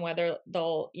dependent on whether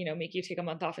they'll, make you take a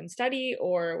month off and study,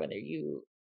 or whether you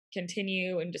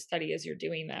continue and just study as you're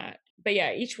doing that. But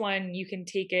yeah, each one you can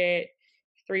take it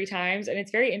 3 times, and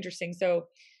it's very interesting. So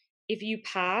if you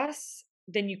pass,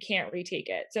 then you can't retake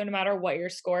it. So no matter what your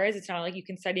score is, it's not like you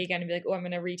can study again and be like, oh, I'm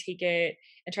going to retake it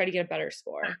and try to get a better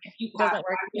score. It doesn't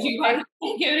work. You want to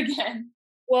take it again.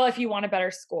 Well, if you want a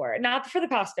better score, not for the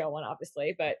pass fail one,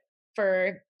 obviously, but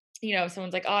for, if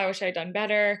someone's like, oh, I wish I had done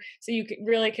better. So you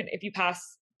really can, if you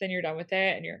pass, then you're done with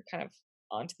it and you're kind of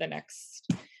on to the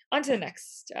next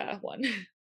one.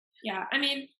 Yeah. I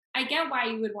mean, I get why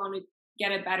you would want to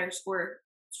get a better score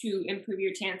to improve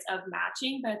your chance of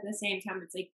matching, but at the same time,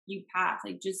 it's like you pass,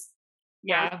 like just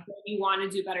you want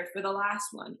to do better for the last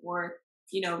one, or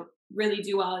really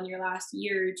do well in your last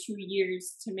year or 2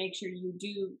 years to make sure you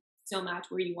do still match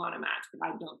where you want to match. But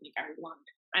I don't think I would want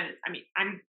it. I mean,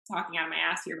 I'm talking out of my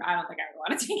ass here, but I don't think I would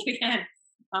want to take it again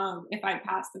if I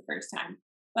passed the first time.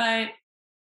 But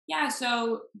yeah,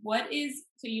 so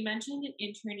you mentioned an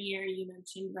intern year, you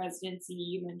mentioned residency,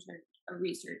 you mentioned a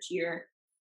research year.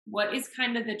 What is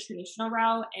kind of the traditional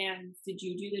route, and did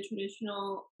you do the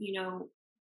traditional,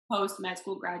 post med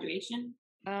school graduation?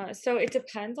 So it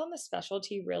depends on the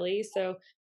specialty, really. So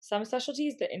some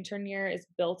specialties, the intern year is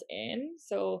built in.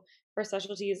 So for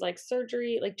specialties like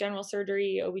surgery, like general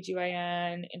surgery,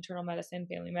 OBGYN, internal medicine,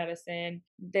 family medicine,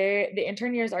 the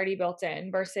intern year is already built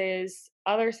in, versus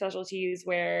other specialties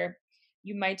where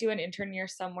you might do an intern year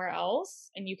somewhere else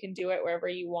and you can do it wherever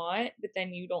you want, but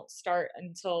then you don't start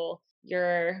until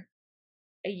you're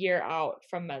a year out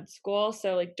from med school.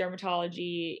 So like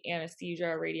dermatology,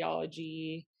 anesthesia,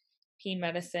 radiology, peen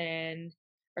medicine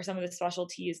are some of the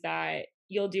specialties that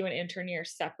you'll do an intern year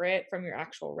separate from your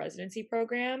actual residency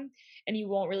program, and you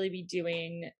won't really be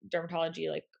doing dermatology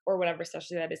or whatever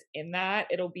specialty that is in that.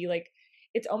 It'll be like,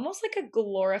 it's almost like a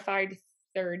glorified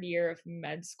third year of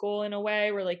med school in a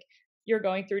way, where like you're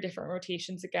going through different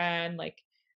rotations again, like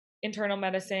internal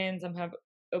medicine, some have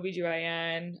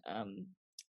OBGYN,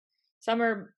 some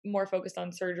are more focused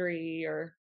on surgery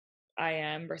or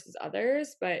IM versus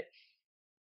others, but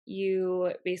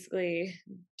you basically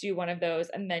do one of those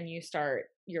and then you start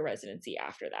your residency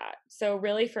after that. So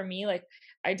really for me, like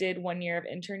I did 1 year of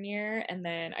intern year and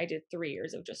then I did 3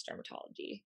 years of just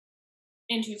dermatology.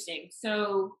 Interesting.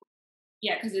 So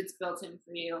yeah, because it's built in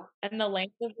for you. And the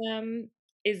length of them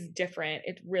is different.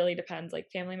 It really depends.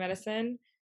 Like family medicine,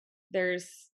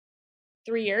 there's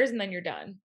 3 years and then you're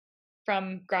done.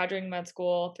 From graduating med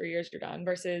school, 3 years you're done,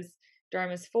 versus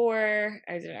derm is 4.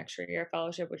 I did an extra year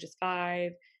fellowship, which is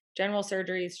 5. General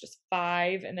surgery is just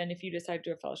 5. And then if you decide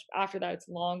to do a fellowship after that, it's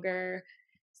longer.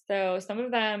 So some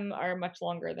of them are much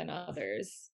longer than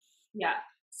others. Yeah.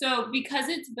 So because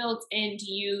it's built in, do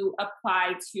you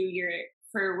apply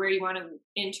for where you want to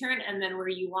intern and then where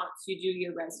you want to do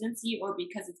your residency, or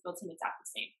because it's built in, it's at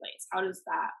the same place? How does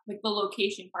that, like the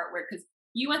location part work? Because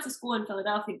you went to school in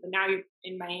Philadelphia, but now you're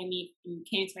in Miami. You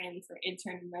came to Miami for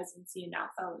intern and residency and now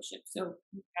fellowship. So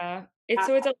yeah, it's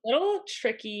a little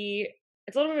tricky.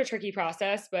 It's a little bit of a tricky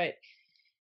process, but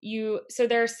so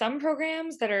there are some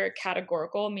programs that are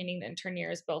categorical, meaning the intern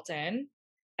year is built in.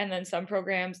 And then some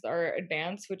programs are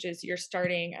advanced, which is you're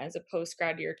starting as a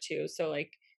post-grad year 2. So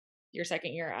like your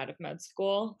second year out of med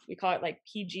school. We call it like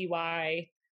PGY,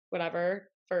 whatever,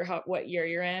 for what year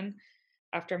you're in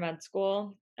after med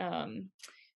school.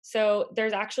 So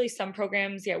there's actually some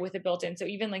programs, with it built in. So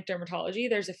even like dermatology,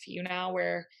 there's a few now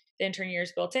where the intern year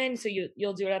is built in. So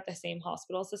you'll do it at the same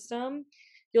hospital system.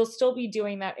 You'll still be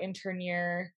doing that intern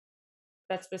year.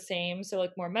 That's the same. So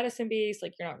like more medicine based,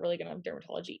 like you're not really going to have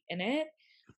dermatology in it,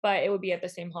 but it would be at the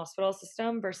same hospital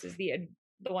system, versus the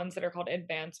ones that are called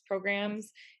advanced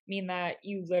programs mean that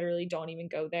you literally don't even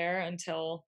go there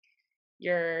until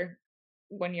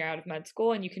when you're out of med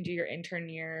school, and you can do your intern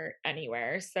year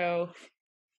anywhere. So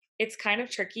it's kind of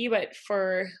tricky, but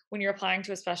for when you're applying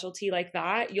to a specialty like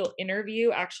that, you'll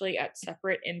interview actually at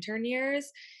separate intern years,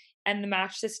 and the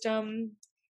match system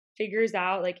figures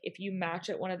out like if you match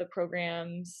at one of the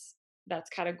programs that's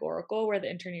categorical where the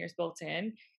intern year is built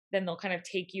in, then they'll kind of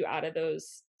take you out of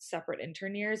those separate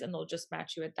intern years and they'll just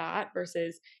match you at that,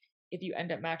 versus if you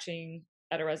end up matching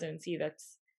at a residency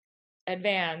that's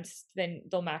advanced, then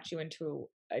they'll match you into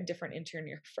a different intern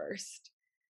year first.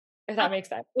 If that makes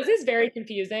sense. This is very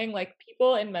confusing. Like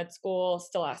people in med school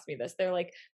still ask me this. They're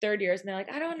like third years and they're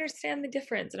like, I don't understand the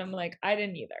difference. And I'm like, I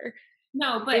didn't either.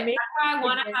 No, but that's why I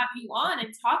want to have you on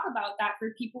and talk about that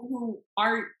for people who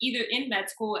are either in med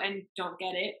school and don't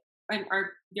get it,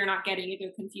 or they're not getting it,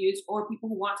 they're confused, or people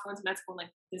who want to go into med school and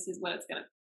like, this is what it's going to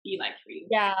be like for you.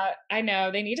 Yeah, I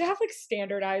know. They need to have like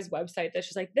standardized website that's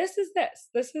just like, this is this,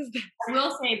 this is this. I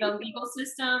will say the legal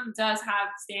system does have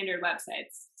standard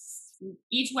websites.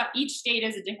 Each state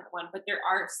is a different one, but there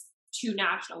are two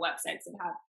national websites that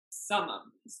have some of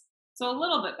these, so a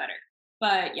little bit better.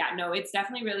 But yeah, no, it's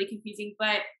definitely really confusing.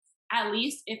 But at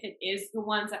least if it is the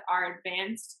ones that are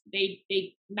advanced, they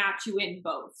match you in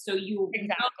both, so you know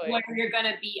Exactly. where you're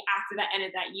gonna be after the end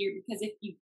of that year. Because if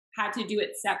you had to do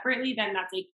it separately, then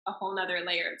that's like a whole nother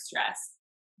layer of stress.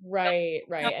 Right,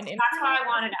 So right. And that's why I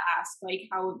wanted to ask, like,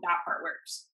 how that part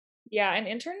works. yeah, and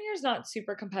intern year is not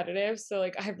super competitive. So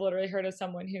like I've literally heard of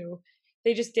someone who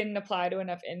they just didn't apply to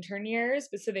enough intern years,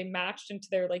 but so they matched into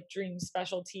their like dream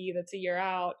specialty that's a year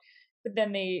out, but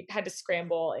then they had to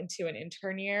scramble into an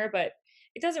intern year. But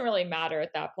it doesn't really matter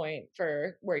at that point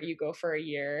for where you go for a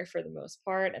year for the most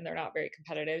part, and they're not very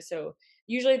competitive. So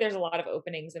usually there's a lot of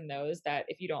openings in those that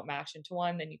if you don't match into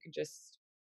one, then you can just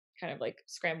kind of like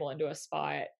scramble into a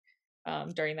spot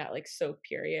during that like soap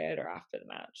period or after the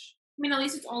match. I mean, at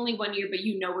least it's only 1 year, but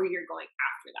you know where you're going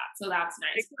after that. So that's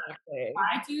nice. Exactly.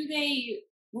 Why do they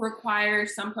require,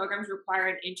 some programs require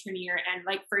an intern year? And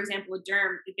like, for example, with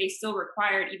derm, they still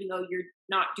require it even though you're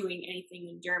not doing anything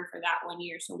in derm for that 1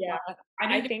 year. So Yeah,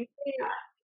 I I do think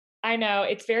I know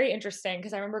it's very interesting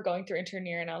because I remember going through intern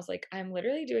year and I was like, I'm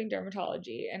literally doing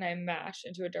dermatology and I'm matched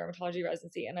into a dermatology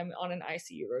residency and I'm on an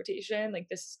ICU rotation. Like,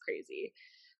 this is crazy.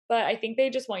 But I think they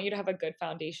just want you to have a good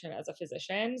foundation as a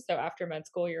physician. So after med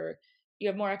school, you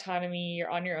have more autonomy, you're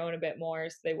on your own a bit more.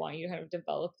 So they want you to kind of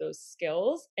develop those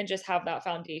skills and just have that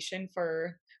foundation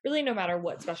for really no matter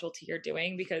what specialty you're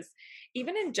doing. Because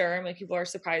even in derm, like people are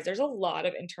surprised, there's a lot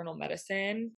of internal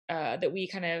medicine that we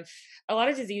kind of, a lot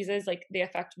of diseases, like they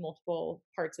affect multiple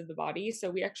parts of the body. So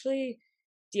we actually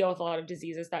deal with a lot of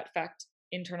diseases that affect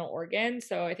internal organs.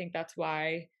 So I think that's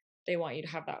why they want you to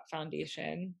have that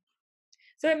foundation.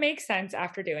 So it makes sense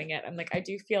after doing it. I'm like, I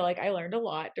do feel like I learned a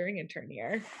lot during intern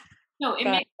year, No, it but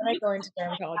makes when I go into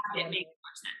dermatology, it makes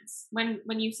more sense.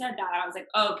 When you said that, I was like,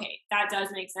 oh, okay, that does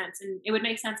make sense, and it would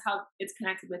make sense how it's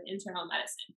connected with internal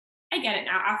medicine. I get it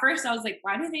now. At first, I was like,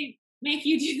 why do they make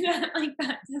you do that? Like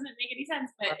that doesn't make any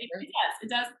sense, but it does. It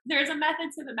does. There's a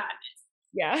method to the madness.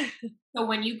 yeah. So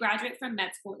when you graduate from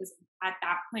med school, is at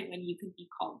that point when you can be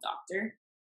called doctor?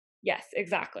 Yes,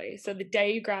 exactly. So the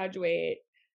day you graduate,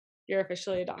 you're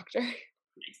officially a doctor.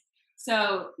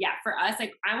 So yeah, for us,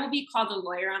 like I will be called a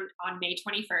lawyer on May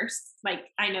 21st. Like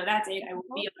I know that's it. I will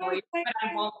be a lawyer, but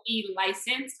I won't be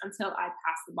licensed until I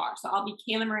pass the bar. So I'll be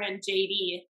Kayla Moran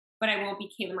JD, but I won't be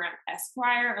Kayla Moran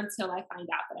Esquire until I find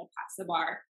out that I pass the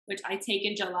bar, which I take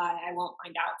in July. I won't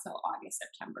find out till August,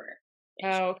 September.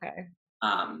 Oh, okay.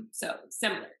 So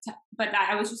similar to, but that,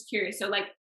 I was just curious. So like,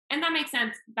 and that makes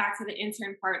sense back to the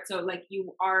intern part. So like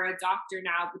you are a doctor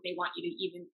now, but they want you to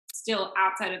even still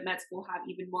outside of med school have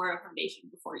even more of a foundation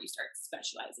before you start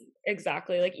specializing.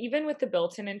 Exactly. Like even with the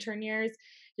built-in intern years,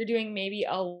 you're doing maybe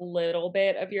a little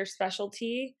bit of your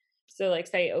specialty. So like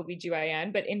say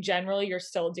OBGYN, but in general, you're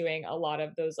still doing a lot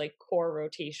of those like core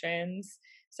rotations.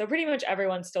 So pretty much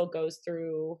everyone still goes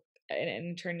through an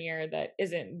intern year that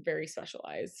isn't very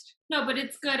specialized. No, but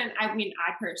it's good. And I mean,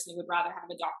 I personally would rather have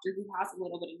a doctor who has a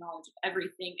little bit of knowledge of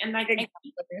everything. And like, I think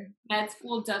med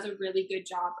school does a really good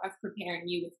job of preparing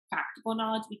you with practical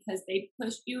knowledge because they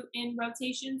push you in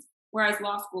rotations. Whereas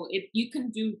law school, if you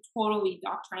can do totally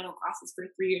doctrinal classes for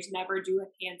 3 years, never do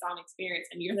a hands-on experience,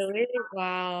 and you're Really?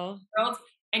 Wow. world,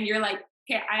 and you're like,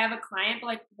 okay, I have a client, but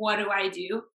like, what do I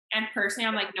do? And personally,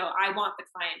 I'm like, no, I want the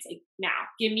clients like now.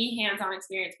 Give me hands-on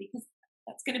experience because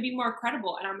that's going to be more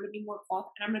credible, and I'm going to be more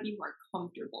qualified, and I'm going to be more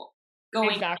comfortable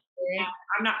going. Exactly.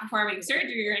 I'm not performing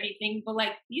surgery or anything, but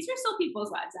like these are still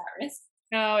people's lives at risk.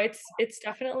 No, it's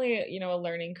definitely, you know, a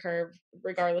learning curve,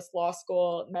 regardless law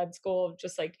school, med school,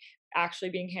 just like actually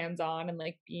being hands-on and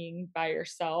like being by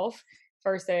yourself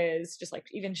versus just like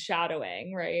even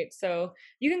shadowing, right? So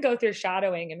you can go through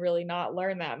shadowing and really not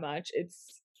learn that much.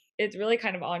 It's really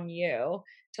kind of on you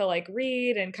to like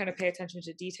read and kind of pay attention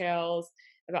to details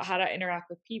about how to interact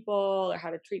with people or how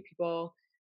to treat people.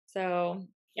 So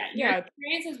Yeah, your yeah,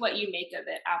 experience is what you make of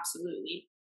it. Absolutely.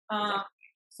 exactly.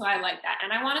 So I like that.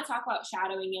 And I want to talk about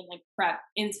shadowing and like prep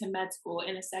into med school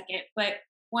in a second. But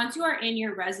once you are in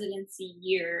your residency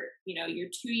year, you know, you're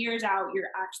 2 years out, you're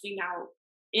actually now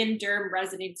in derm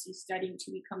residency studying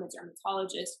to become a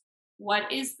dermatologist.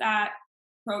 What is that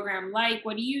program like?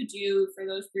 What do you do for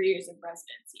those 3 years of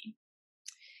residency?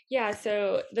 Yeah,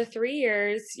 so the 3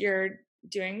 years you're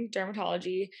doing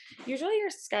dermatology, usually your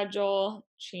schedule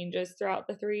changes throughout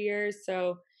the 3 years.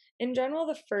 So, in general,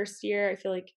 the first year, I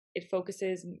feel like it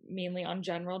focuses mainly on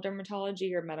general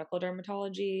dermatology or medical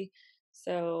dermatology.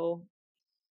 So,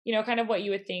 kind of what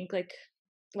you would think, like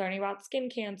learning about skin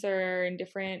cancer and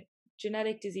different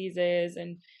genetic diseases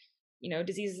and,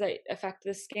 diseases that affect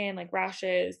the skin, like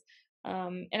rashes.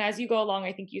 And as you go along,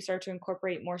 I think you start to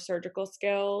incorporate more surgical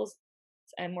skills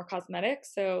and more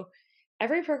cosmetics. So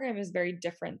every program is very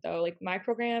different though. Like my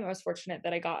program, I was fortunate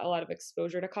that I got a lot of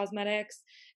exposure to cosmetics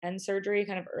and surgery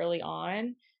kind of early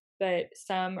on, but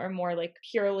some are more like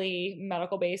purely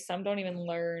medical based. Some don't even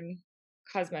learn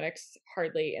cosmetics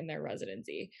hardly in their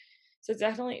residency. So it's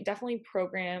definitely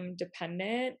program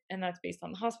dependent, and that's based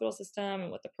on the hospital system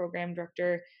and what the program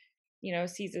director,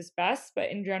 sees as best. But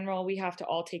in general, we have to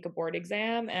all take a board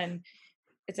exam, and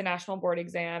it's a national board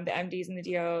exam. The MDs and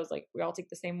the DOs, like we all take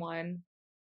the same one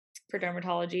for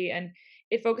dermatology, and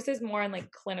it focuses more on like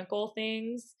clinical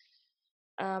things.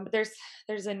 But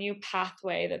there's a new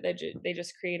pathway that they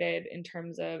just created in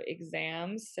terms of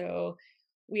exams. So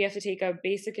we have to take a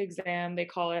basic exam. They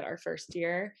call it our first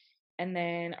year. And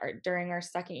then during our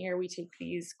second year, we take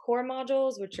these core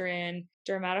modules, which are in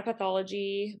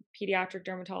dermatopathology, pediatric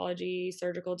dermatology,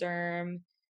 surgical derm,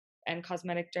 and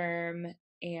cosmetic derm,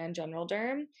 and general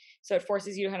derm. So it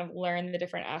forces you to kind of learn the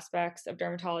different aspects of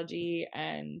dermatology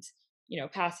and,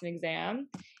 pass an exam.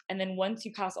 And then once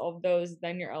you pass all of those,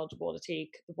 then you're eligible to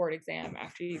take the board exam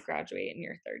after you graduate in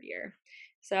your third year.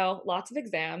 So lots of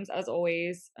exams, as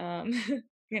always.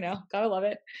 Gotta love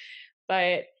it.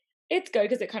 But it's good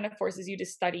because it kind of forces you to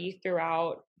study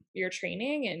throughout your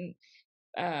training.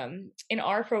 And in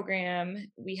our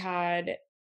program, we had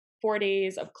 4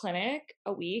 days of clinic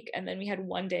a week, and then we had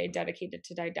 1 day dedicated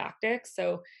to didactics.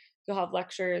 So you'll have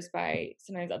lectures by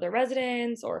sometimes other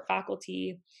residents or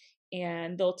faculty,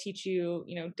 and they'll teach you,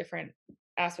 different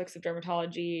aspects of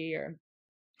dermatology or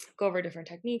go over different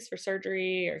techniques for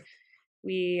surgery. Or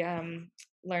we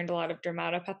learned a lot of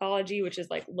dermatopathology, which is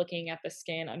like looking at the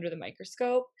skin under the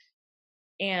microscope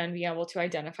and being able to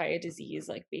identify a disease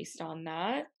like based on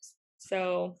that.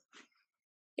 So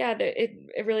yeah,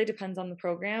 it really depends on the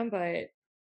program, but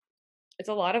it's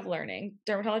a lot of learning.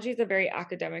 Dermatology is a very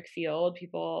academic field.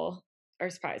 People are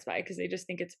surprised by because they just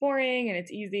think it's boring and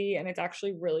it's easy, and it's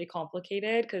actually really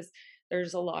complicated because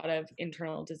there's a lot of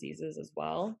internal diseases as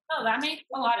well. Oh, that makes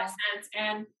a lot of sense.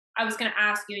 And I was going to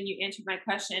ask you, and you answered my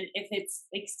question, if it's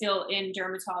like still in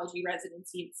dermatology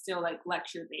residency, it's still like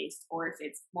lecture based, or if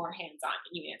it's more hands on.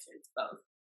 And you answered it's both.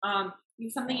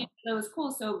 Something you said that was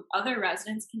cool. So other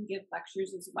residents can give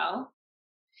lectures as well.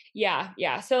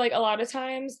 Yeah. So like a lot of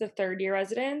times the third year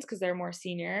residents, because they're more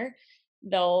senior,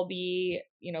 they'll be,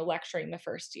 lecturing the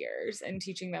first years and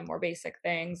teaching them more basic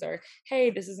things, or, hey,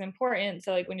 this is important.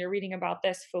 So like when you're reading about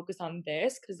this, focus on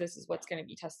this because this is what's going to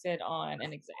be tested on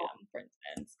an exam, for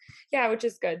instance. Yeah, which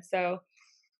is good. So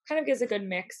kind of gives a good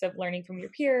mix of learning from your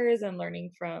peers and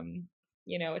learning from,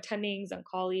 attendings and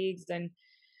colleagues. And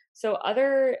so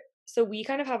we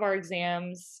kind of have our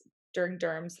exams during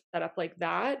derms set up like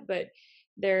that, but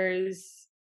there's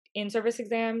in-service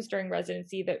exams during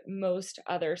residency that most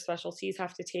other specialties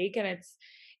have to take, and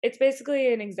it's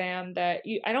basically an exam that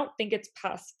I don't think it's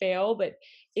pass fail, but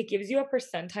it gives you a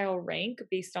percentile rank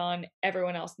based on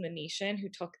everyone else in the nation who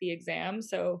took the exam.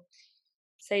 So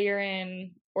say you're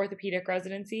in orthopedic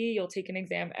residency, you'll take an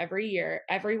exam every year.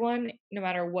 Everyone, no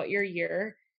matter what your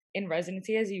year in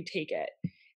residency is, you take it.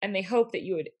 And they hope that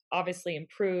you would obviously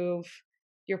improve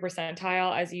your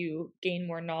percentile as you gain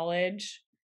more knowledge,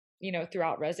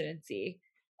 throughout residency.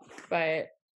 But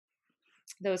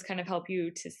those kind of help you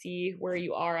to see where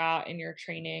you are at in your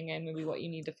training and maybe what you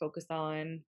need to focus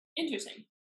on. Interesting.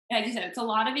 Like you said, it's a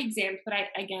lot of exams, but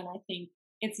I think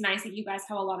it's nice that you guys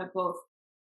have a lot of both,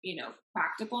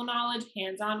 practical knowledge,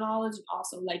 hands-on knowledge, and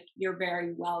also like you're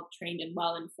very well trained and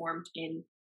well informed in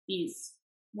these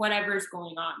whatever's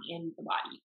going on in the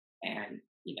body and,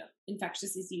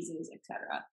 infectious diseases,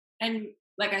 etc. And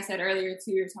like I said earlier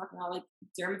too, we were talking about like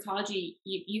dermatology.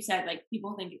 You said like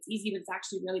people think it's easy, but it's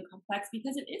actually really complex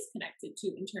because it is connected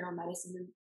to internal medicine and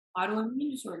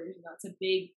autoimmune disorders. It's a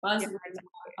big buzzword.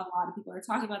 Yeah. A lot of people are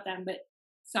talking about them, but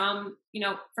some,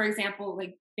 for example,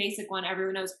 like basic one,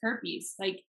 everyone knows herpes.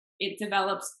 Like it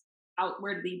develops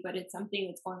outwardly, but it's something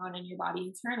that's going on in your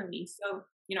body internally. So,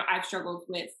 I've struggled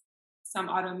with some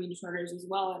autoimmune disorders as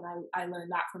well, and I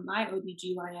learned that from my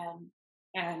OBGYN.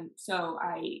 And so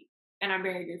I'm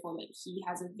very grateful that he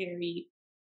has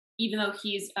even though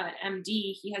he's an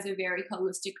MD, he has a very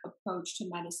holistic approach to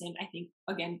medicine. I think,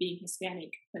 again, being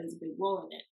Hispanic plays a big role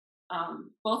in it.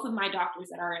 Both of my doctors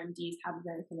that are MDs have a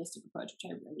very holistic approach,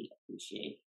 which I really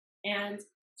appreciate. And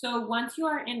so once you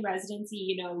are in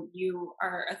residency, you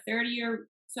are a third year.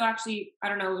 So actually, I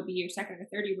don't know, it would be your second or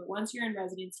third year, but once you're in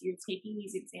residency, you're taking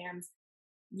these exams.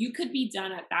 you could be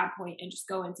done at that point and just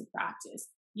go into practice.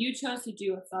 You chose to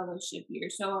do a fellowship year.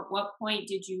 So at what point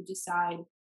did you decide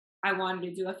I wanted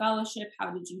to do a fellowship?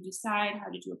 How did you decide? How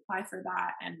did you apply for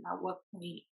that? And at what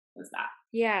point was that?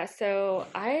 Yeah, so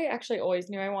I actually always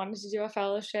knew I wanted to do a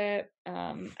fellowship.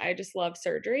 I just love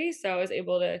surgery, so I was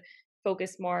able to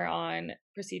focus more on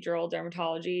procedural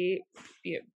dermatology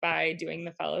by doing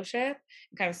the fellowship,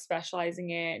 and kind of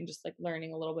specializing it and just like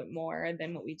learning a little bit more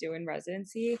than what we do in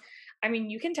residency. I mean,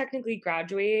 you can technically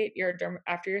graduate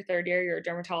after your third year, you're a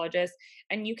dermatologist,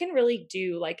 and you can really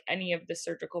do like any of the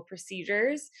surgical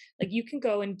procedures. Like you can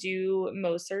go and do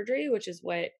Mohs surgery, which is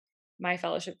what my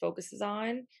fellowship focuses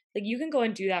on. Like you can go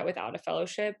and do that without a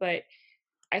fellowship, but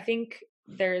I think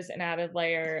there's an added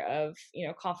layer of,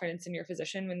 confidence in your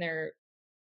physician when they're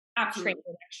trained Absolutely.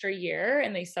 an extra year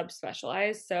and they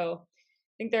subspecialize. So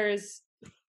I think there's,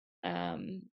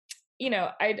 um,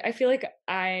 I feel like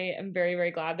I am very,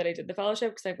 very glad that I did the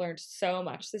fellowship because I've learned so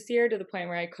much this year to the point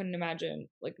where I couldn't imagine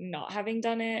like not having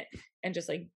done it and just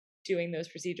like doing those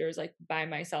procedures like by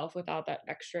myself without that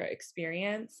extra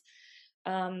experience.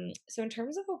 So in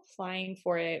terms of applying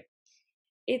for it,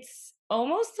 it's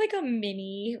almost like a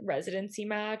mini residency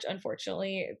match.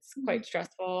 Unfortunately, it's Mhm. quite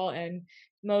stressful, and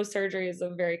Mohs surgery is a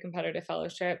very competitive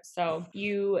fellowship. So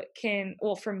you can,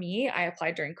 well, for me, I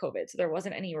applied during COVID, so there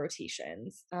wasn't any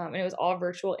rotations. And it was all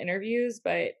virtual interviews,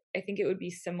 but I think it would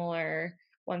be similar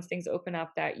once things open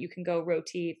up that you can go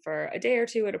rotate for a day or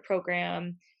two at a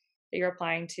program that you're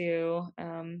applying to.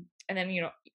 And then,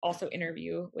 also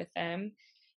interview with them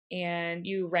and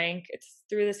you rank. It's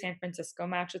through the San Francisco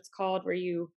match, it's called, where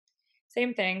you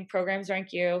same thing, programs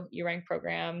rank you, you rank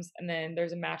programs, and then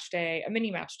there's a mini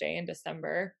match day in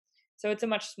December. So it's a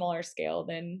much smaller scale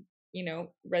than,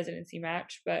 residency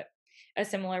match, but a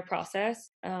similar process,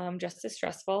 just as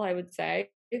stressful, I would say.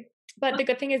 But the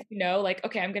good thing is, like,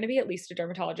 okay, I'm going to be at least a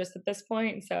dermatologist at this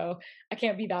point, so I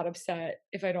can't be that upset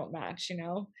if I don't match.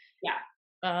 Yeah.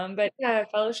 But yeah,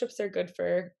 fellowships are good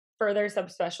for further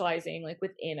subspecializing like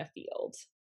within a field.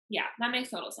 Yeah, that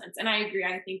makes total sense. And I agree.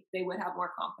 I think they would have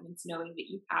more confidence knowing that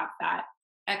you have that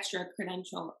extra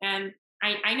credential. And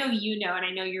I know you know, and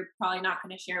I know you're probably not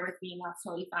going to share with me, and that's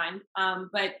totally fine.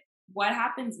 But what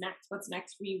happens next? What's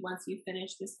next for you once you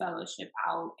finish this fellowship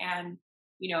out? And,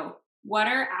 what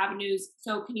are avenues?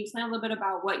 So, can you explain a little bit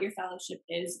about what your fellowship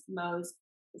is, Mohs?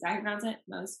 Is that how you pronounce it?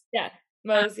 Mohs? Yeah, Um,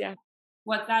 Mohs, yeah.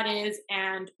 what that is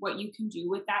and what you can do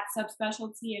with that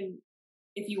subspecialty, and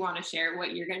if you want to share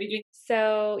what you're going to be doing.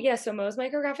 So Mohs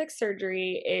micrographic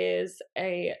surgery is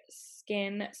a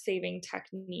skin saving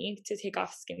technique to take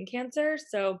off skin cancer.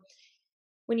 So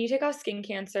when you take off skin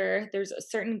cancer, there's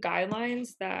certain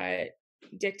guidelines that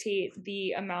dictate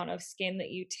the amount of skin that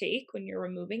you take when you're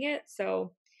removing it.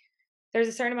 So there's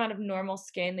a certain amount of normal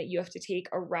skin that you have to take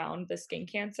around the skin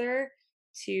cancer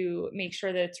to make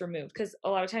sure that it's removed. Because a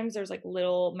lot of times there's like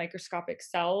little microscopic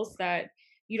cells that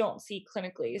you don't see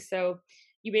clinically. So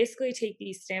you basically take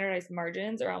these standardized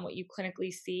margins around what you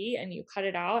clinically see and you cut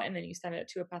it out and then you send it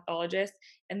to a pathologist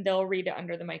and they'll read it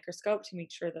under the microscope to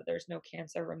make sure that there's no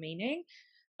cancer remaining.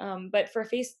 But for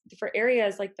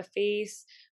areas like the face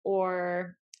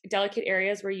or delicate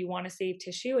areas where you want to save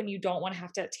tissue and you don't want to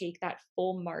have to take that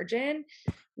full margin,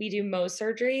 we do Mohs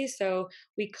surgery. So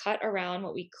we cut around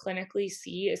what we clinically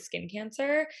see as skin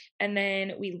cancer, and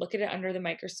then we look at it under the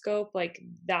microscope like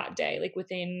that day, like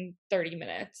within 30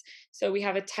 minutes. So we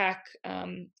have a tech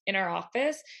in our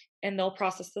office, and they'll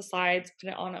process the slides, put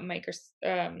it on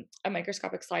a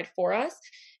microscopic slide for us,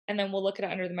 and then we'll look at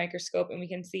it under the microscope and we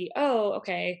can see, oh,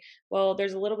 okay, well,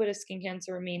 there's a little bit of skin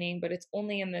cancer remaining, but it's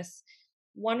only in this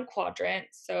one quadrant.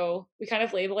 So we kind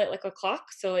of label it like a clock.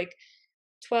 So like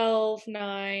 12,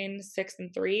 9, 6,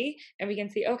 and 3. And we can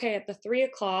see, okay, at the 3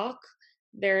 o'clock,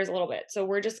 there's a little bit. So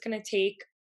we're just going to take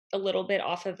a little bit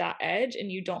off of that edge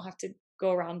and you don't have to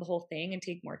go around the whole thing and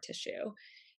take more tissue.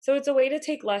 So it's a way to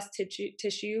take less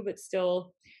tissue, but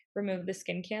still remove the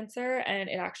skin cancer. And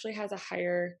it actually has a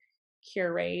higher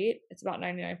cure rate. It's about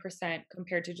 99%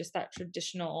 compared to just that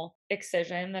traditional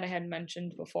excision that I had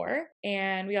mentioned before.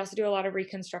 And we also do a lot of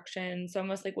reconstruction. So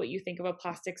almost like what you think of a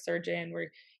plastic surgeon,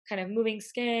 we're kind of moving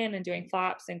skin and doing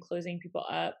flaps and closing people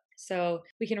up. So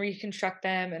we can reconstruct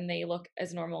them and they look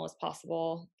as normal as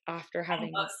possible after I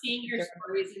having love seeing your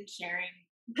stories and sharing,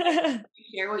 like, I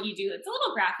share what you do. It's a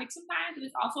little graphic sometimes, but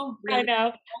it's also really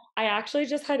know. I actually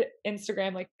just had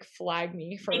Instagram like flag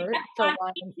me they for kept for flagging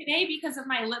one. me today because of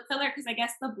my lip filler, because I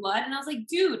guess the blood, and I was like,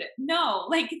 dude, no,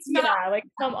 like it's not. Yeah, like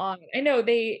come on. I know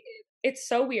it's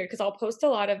so weird because I'll post a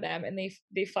lot of them and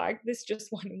they flagged this just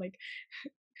one and like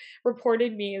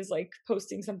reported me as like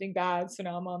posting something bad. So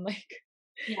now I'm on like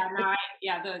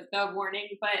Yeah, no, the warning,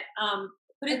 but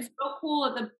it's so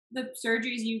cool the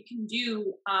surgeries you can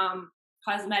do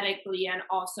cosmetically and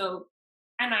also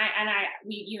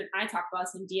you and I talked about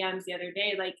this in DMs the other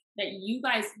day, like that you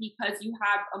guys, because you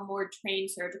have a more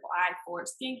trained surgical eye for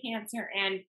skin cancer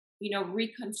and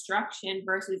reconstruction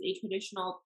versus a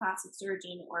traditional plastic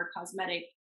surgeon or cosmetic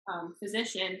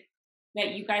physician,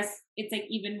 that you guys, it's like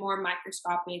even more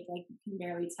microscopic, like you can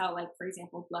barely tell, like for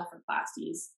example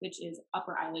blepharoplasties, which is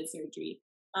upper eyelid surgery.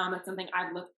 It's something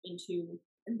I've looked into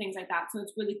and things like that, so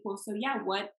it's really cool. So yeah,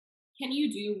 what can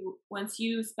you do once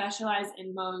you specialize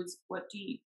in Mohs?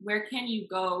 Where can you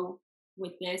go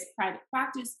with this? Private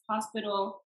practice,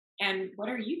 hospital, and what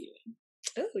are you doing?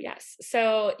 Oh, yes.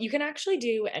 So you can actually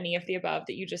do any of the above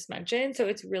that you just mentioned. So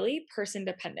it's really person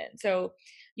dependent. So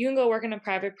you can go work in a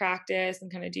private practice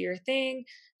and kind of do your thing.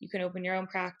 You can open your own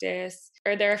practice,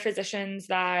 or there are physicians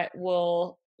that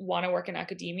will want to work in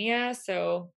academia.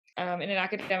 So in an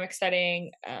academic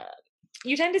setting,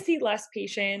 you tend to see less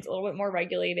patients, a little bit more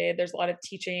regulated. There's a lot of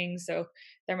teaching. So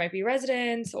there might be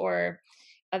residents or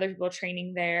other people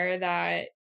training there that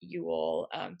you will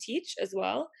teach as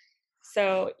well.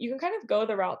 So you can kind of go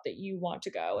the route that you want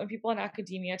to go. And people in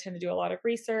academia tend to do a lot of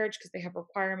research because they have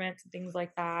requirements and things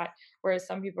like that. Whereas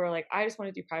some people are like, I just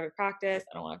want to do private practice.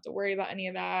 I don't want to have to worry about any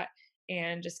of that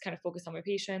and just kind of focus on my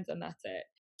patients, and that's it.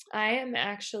 I am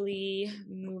actually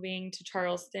moving to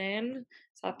Charleston,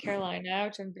 South Carolina,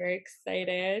 which I'm very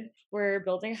excited. We're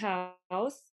building a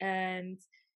house and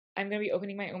I'm going to be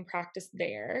opening my own practice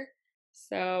there.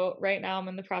 So right now I'm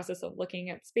in the process of looking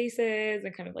at spaces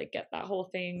and kind of like get that whole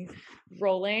thing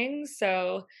rolling.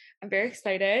 So I'm very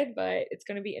excited, but it's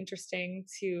going to be interesting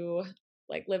to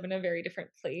like live in a very different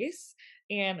place,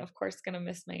 and of course going to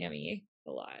miss Miami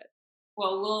a lot.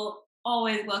 Well, we'll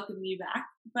always welcome you back.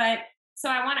 But so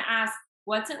I want to ask,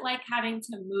 what's it like having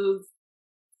to move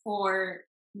for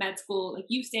med school? Like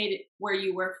you stayed where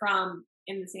you were from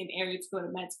in the same area to go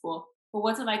to med school. But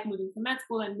what's it like moving from med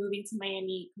school and moving to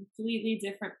Miami, completely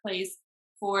different place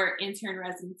for intern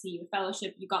residency or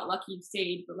fellowship? You got lucky you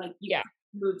stayed, but like you Yeah.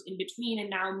 moved in between and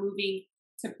now moving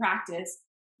to practice.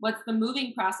 What's the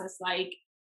moving process like?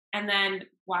 And then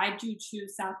why'd you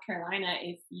choose South Carolina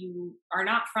if you are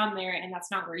not from there and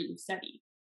that's not where you studied?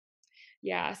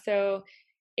 Yeah. So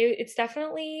it's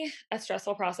definitely a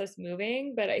stressful process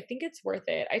moving, but I think it's worth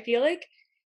it. I feel like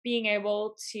being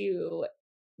able to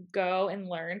go and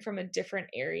learn from a different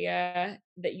area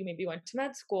that you maybe went to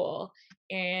med school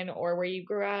in or where you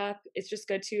grew up, it's just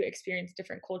good to experience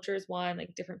different cultures, one,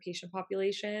 like different patient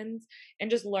populations,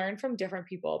 and just learn from different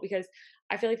people, because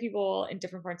I feel like people in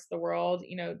different parts of the world,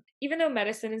 even though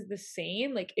medicine is the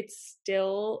same, like it's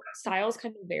still styles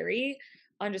kind of vary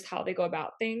on just how they go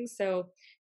about things. So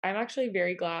I'm actually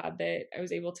very glad that I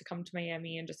was able to come to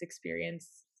Miami and just experience,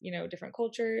 different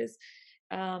cultures.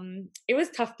 It was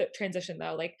tough the transition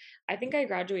though. Like I think I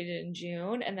graduated in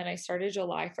June and then I started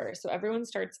July 1st. So everyone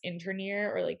starts intern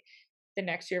year or like the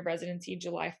next year of residency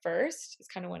July 1st is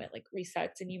kind of when it like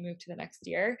resets and you move to the next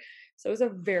year. So it was a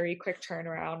very quick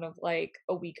turnaround of like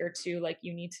a week or two. Like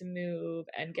you need to move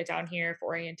and get down here for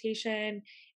orientation,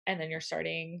 and then you're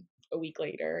starting a week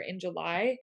later in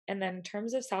July. And then in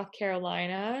terms of South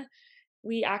Carolina,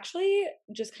 we actually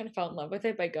just kind of fell in love with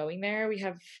it by going there. We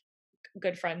have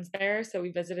good friends there, so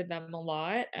we visited them a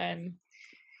lot. And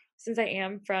since I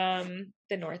am from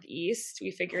the Northeast,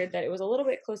 we figured that it was a little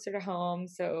bit closer to home.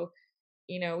 So,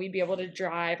 we'd be able to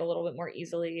drive a little bit more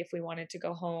easily if we wanted to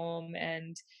go home.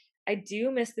 And I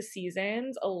do miss the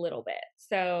seasons a little bit.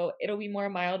 So it'll be more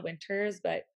mild winters,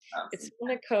 but it's on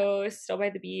the coast, still by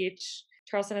the beach.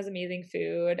 Charleston has amazing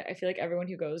food. I feel like everyone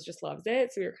who goes just loves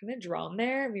it. So we were kind of drawn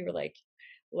there, and we were like,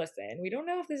 listen, we don't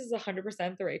know if this is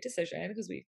 100% the right decision because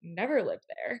we've never lived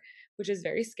there, which is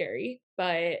very scary,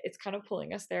 but it's kind of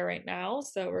pulling us there right now.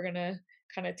 So we're going to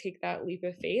kind of take that leap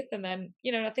of faith, and then,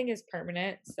 nothing is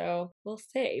permanent. So we'll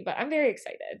see, but I'm very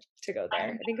excited to go there.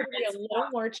 I think it'll be a little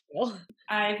more chill.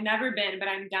 I've never been, but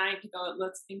I'm dying to go. It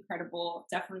looks incredible.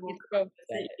 Definitely will Go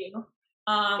visit visit. you.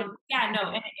 Yeah,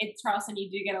 no, and it's Charleston, you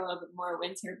do get a little bit more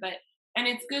winter, and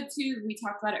it's good too. We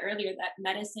talked about it earlier that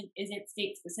medicine isn't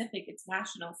state specific; it's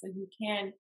national, so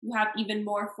you have even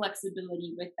more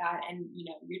flexibility with that, and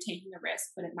you're taking a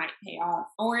risk, but it might pay off.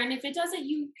 And if it doesn't,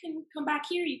 you can come back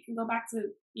here. You can go back to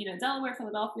Delaware,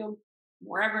 Philadelphia,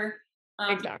 wherever.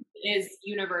 Exactly. It is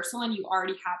universal, and you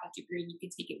already have that degree, and you can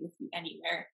take it with you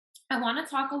anywhere. I want to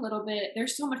talk a little bit.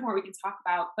 There's so much more we can talk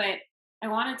about, but I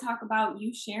want to talk about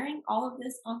you sharing all of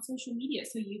this on social media.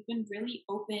 So you've been really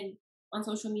open on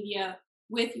social media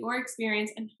with your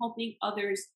experience and helping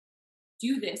others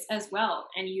do this as well.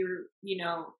 And you're,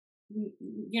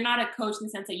 you're not a coach in the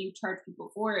sense that you charge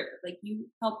people for it, but like you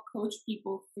help coach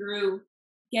people through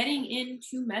getting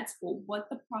into med school, what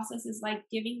the process is like,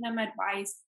 giving them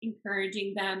advice,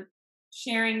 encouraging them,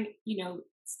 sharing,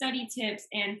 study tips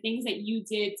and things that you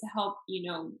did to help,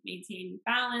 maintain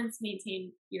balance,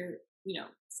 maintain your,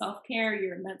 self-care,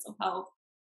 your mental health.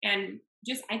 And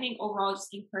just, I think overall,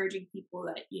 just encouraging people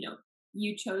that,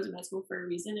 you chose med school for a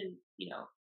reason and,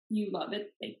 you love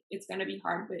it. Like, it's going to be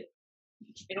hard, but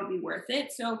it'll be worth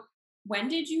it. So when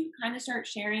did you kind of start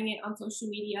sharing it on social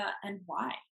media and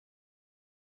why?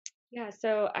 Yeah,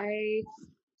 so I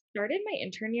started my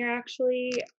intern year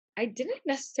actually. I didn't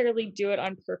necessarily do it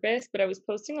on purpose, but I was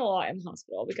posting a lot in the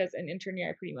hospital because in intern year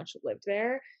I pretty much lived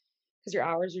there because your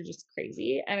hours are just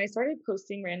crazy. And I started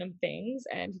posting random things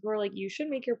and people were like, you should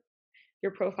make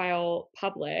your profile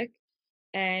public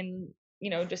and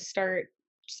just start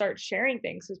sharing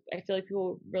things because I feel like people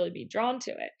will really be drawn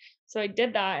to it. So I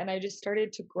did that and I just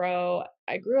started to grow.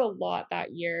 I grew a lot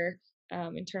that year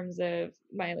in terms of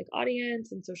my like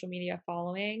audience and social media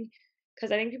following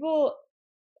because I think people,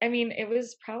 I mean, it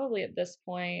was probably at this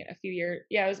point a few years,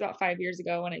 yeah, it was about 5 years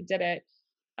ago when I did it.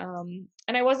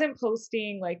 And I wasn't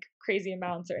posting like crazy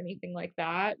amounts or anything like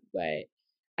that, but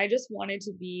I just wanted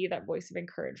to be that voice of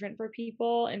encouragement for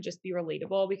people and just be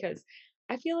relatable because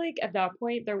I feel like at that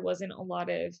point there wasn't a lot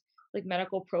of like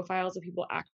medical profiles of people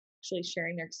actually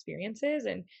sharing their experiences.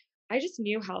 And I just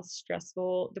knew how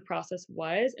stressful the process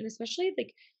was. And especially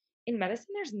like in medicine,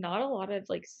 there's not a lot of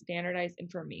like standardized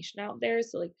information out there.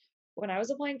 So like when I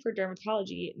was applying for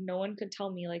dermatology, no one could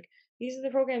tell me like these are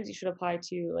the programs you should apply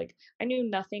to. Like I knew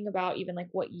nothing about even like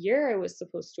what year I was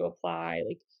supposed to apply.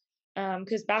 Like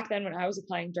because back then when I was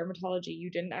applying dermatology,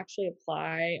 you didn't actually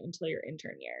apply until your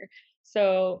intern year.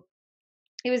 So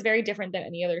it was very different than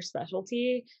any other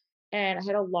specialty. And I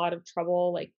had a lot of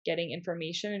trouble like getting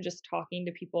information and just talking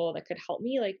to people that could help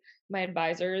me. Like my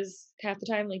advisors half the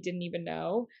time like didn't even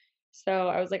know. So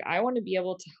I was like, I want to be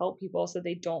able to help people so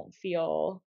they don't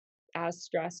feel as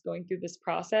stressed going through this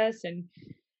process. And,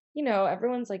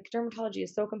 everyone's like dermatology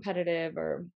is so competitive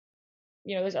or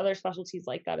there's other specialties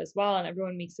like that as well. And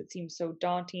everyone makes it seem so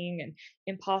daunting and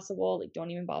impossible. Like,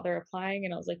 don't even bother applying.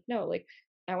 And I was like, no, like,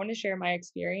 I want to share my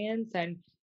experience. And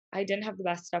I didn't have the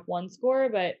best step one score,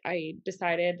 but I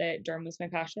decided that derm was my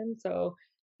passion. So,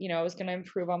 I was going to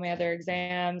improve on my other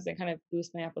exams and kind of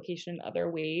boost my application in other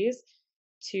ways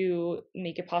to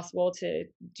make it possible to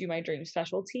do my dream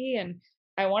specialty. And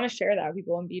I want to share that with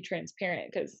people and be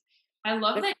transparent because I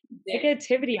love there's that you did.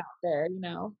 negativity out there.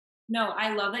 No,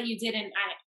 I love that you did. And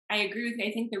I agree with you.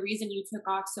 I think the reason you took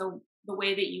off so the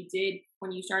way that you did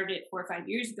when you started it 4 or 5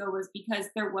 years ago was because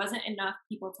there wasn't enough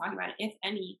people talking about it, if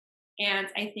any. And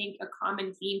I think a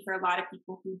common theme for a lot of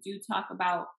people who do talk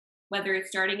about whether it's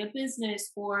starting a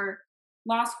business or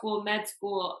law school, med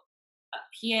school,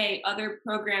 PA, other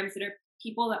programs that are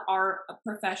people that are a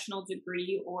professional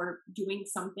degree or doing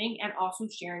something and also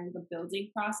sharing the building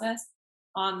process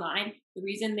online. The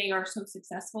reason they are so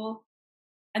successful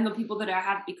and the people that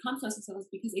have become so successful is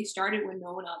because they started when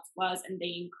no one else was and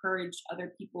they encouraged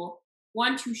other people,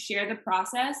 one, to share the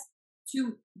process,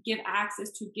 to give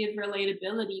access, to give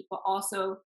relatability, but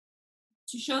also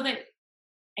to show that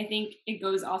I think it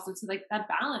goes also to like that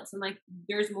balance and like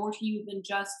there's more to you than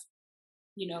just,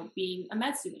 being a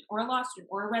med student or a law student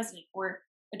or a resident or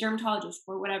a dermatologist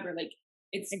or whatever. Like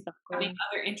it's Exactly. having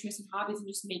other interests and hobbies and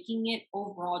just making it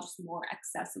overall just more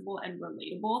accessible and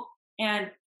relatable. And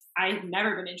I've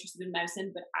never been interested in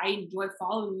medicine, but I enjoy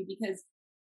following you because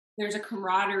there's a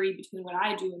camaraderie between what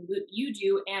I do and what you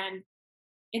do. And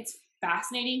it's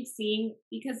fascinating seeing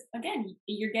because again,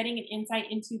 you're getting an insight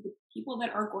into the people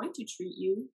that are going to treat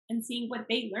you and seeing what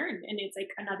they learned. And it's like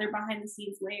another behind the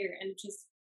scenes layer. And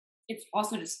it's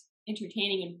also just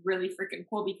entertaining and really freaking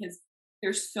cool because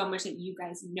there's so much that you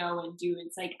guys know and do.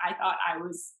 It's like,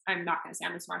 I'm not going to say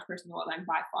I'm the smartest person in the world. I'm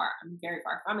very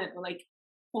far from it, but like,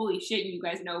 holy shit, you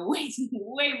guys know way,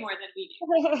 way more than we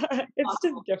do. It's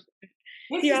just different.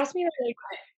 If you ask me like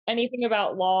anything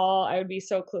about law, I would be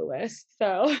so clueless.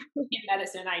 So in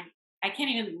medicine, I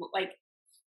can't even like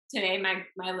today. My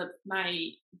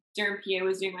derm PA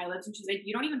was doing my lips, and she's like,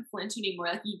 "You don't even flinch anymore.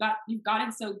 Like you've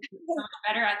gotten so much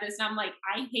better at this." And I'm like,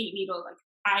 I hate needles.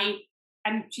 Like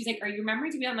and she's like, "Are you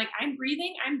remembering to be?" I'm like, "I'm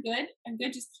breathing. I'm good. I'm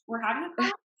good. Just we're having a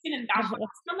conversation, and that's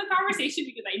from the conversation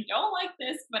because I don't like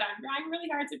this, but I'm trying really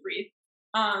hard to breathe."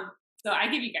 So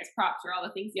I give you guys props for all the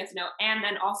things you have to know, and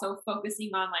then also focusing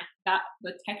on like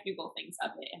the technical things of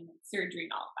it and like surgery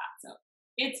and all of that. So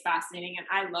it's fascinating, and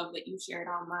I love that you share it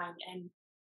online. And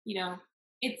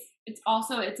it's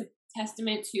also it's a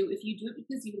testament to if you do it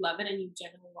because you love it and you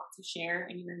genuinely want to share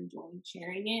and you're enjoying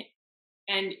sharing it,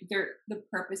 and the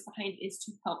purpose behind it is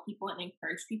to help people and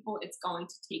encourage people, it's going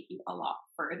to take you a lot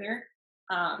further,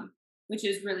 which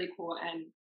is really cool. And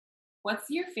what's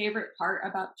your favorite part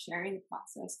about sharing the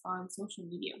process on social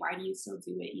media? Why do you still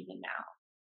do it even now?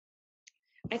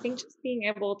 I think just being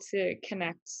able to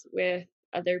connect with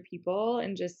other people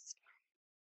and just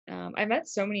I met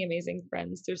so many amazing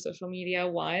friends through social media.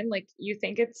 One, like you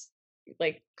think it's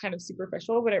like kind of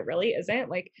superficial, but it really isn't.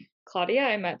 Like Claudia,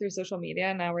 I met through social media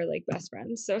and now we're like best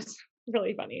friends. So it's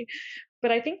really funny.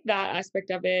 But I think that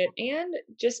aspect of it and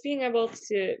just being able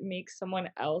to make someone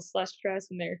else less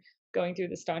stressed when they're going through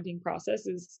this daunting process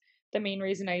is the main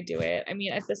reason I do it. I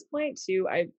mean, at this point too,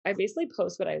 I basically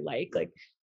post what I like. Like,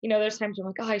 there's times I'm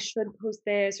like, oh, I should post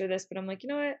this or this, but I'm like, you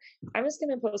know what? I'm just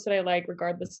gonna post what I like,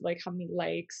 regardless of like how many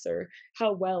likes or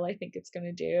how well I think it's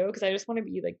gonna do, because I just want to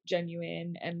be like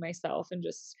genuine and myself and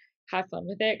just have fun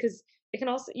with it. Because it can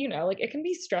also, like it can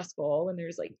be stressful when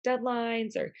there's like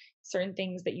deadlines or certain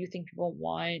things that you think people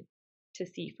want to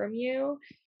see from you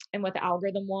and what the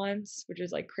algorithm wants, which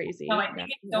is like No, crazy. I think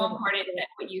it's so important that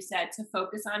what you said, to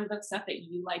focus on the stuff that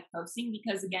you like posting,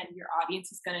 because again, your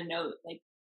audience is going to know like,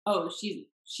 oh,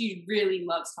 she really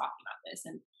loves talking about this.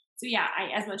 And so yeah,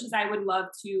 as much as I would love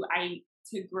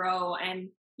to grow and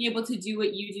be able to do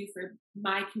what you do for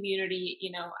my community,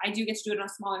 I do get to do it on a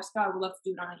smaller scale. I would love to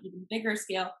do it on an even bigger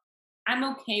scale. I'm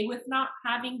okay with not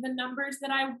having the numbers that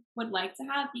I would like to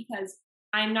have, because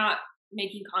I'm not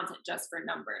making content just for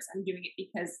numbers. I'm doing it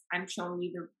because I'm showing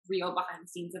you the real behind the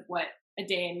scenes of what a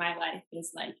day in my life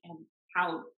is like, and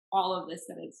how all of this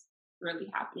that is really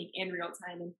happening in real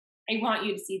time. And I want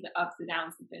you to see the ups, the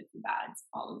downs, the goods, the bads,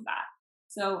 all of that.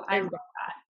 So I love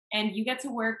that. And you get to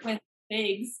work with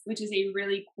Figs, which is a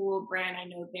really cool brand. I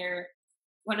know they're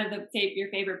one of your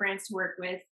favorite brands to work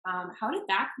with. How did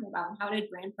that come about? How did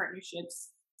brand partnerships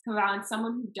come about? And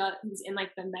someone who's in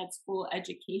like the med school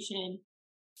education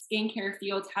skincare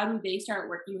fields, how do they start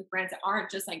working with brands that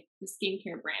aren't just like the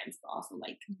skincare brands, but also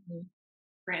like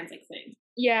brands like Fave?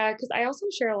 Yeah, because I also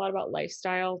share a lot about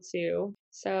lifestyle too.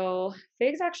 So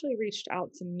Figs actually reached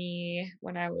out to me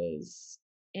when I was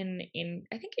in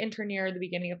I think intern year, the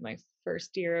beginning of my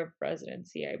first year of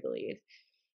residency, I believe.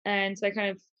 And so I kind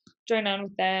of joined on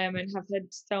with them and have had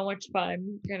so much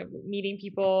fun kind of meeting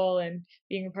people and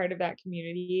being a part of that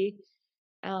community.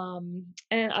 And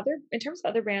in terms of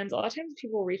other brands, a lot of times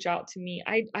people reach out to me.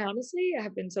 I honestly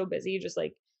have been so busy just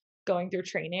like going through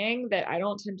training that I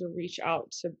don't tend to reach out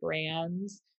to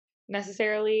brands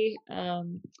necessarily. I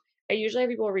usually have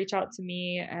people reach out to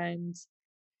me, and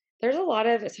there's a lot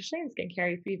of, especially in skincare,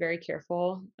 you have to be very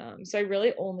careful. So I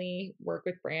really only work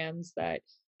with brands that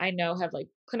I know have like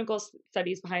clinical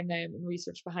studies behind them and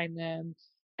research behind them,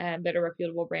 and that are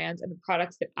reputable brands and the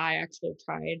products that I actually have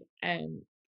tried and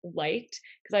liked.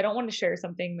 Because I don't want to share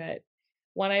something that,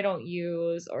 one, I don't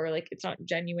use, or like it's not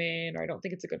genuine, or I don't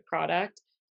think it's a good product.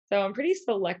 So I'm pretty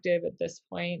selective at this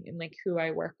point in like who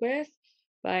I work with.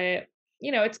 But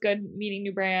it's good meeting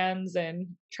new brands and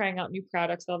trying out new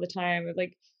products all the time.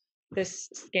 Like this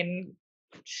skin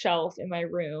shelf in my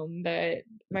room that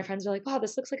my friends are like, "Wow,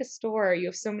 this looks like a store. You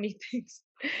have so many things."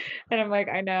 And I'm like,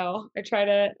 "I know." I try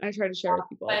to share with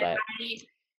people, but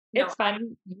it's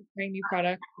fun trying new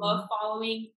products. I love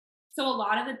following. So a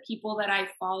lot of the people that I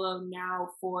follow now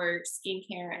for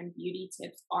skincare and beauty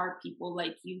tips are people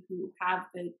like you who have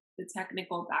the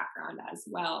technical background as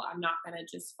well. I'm not gonna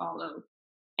just follow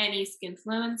any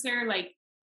skinfluencer. Like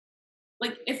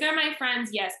if they're my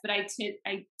friends, yes, but I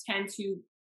tend to,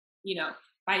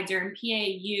 by Derm PA,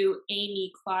 you,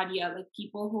 Amy, Claudia, like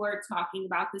people who are talking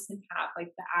about this and have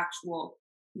like the actual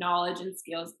knowledge and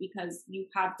skills, because you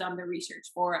have done the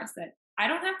research for us that I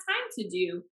don't have time to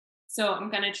do. So I'm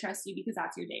gonna trust you because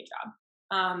that's your day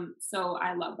job. So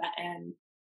I love that. And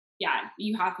yeah,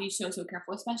 you have to be so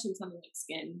careful, especially with something like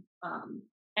skin.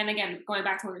 And again, going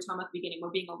back to what we were talking about at the beginning, we're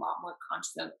being a lot more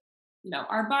conscious of,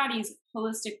 our bodies,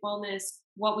 holistic wellness,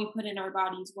 what we put in our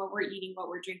bodies, what we're eating, what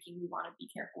we're drinking. We want to be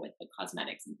careful with the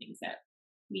cosmetics and things that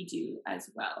we do as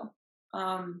well.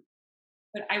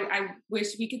 But I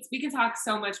wish we could talk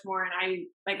so much more, and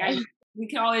we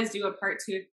could always do a part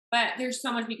two. But there's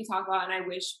so much we could talk about, and I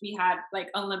wish we had like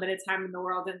unlimited time in the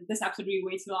world, and this episode would be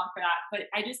way too long for that. But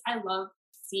I love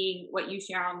seeing what you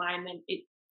share online, and it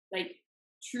like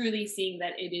truly seeing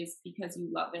that it is because you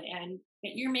love it, and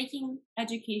that you're making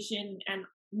education and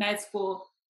med school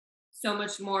so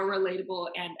much more relatable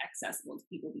and accessible to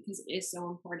people, because it is so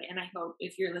important. And I hope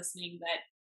if you're listening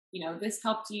that, this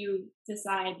helped you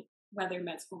decide whether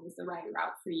med school was the right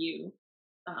route for you,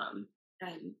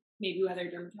 and maybe whether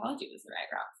dermatology was the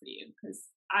right route for you. Because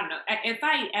I don't know. If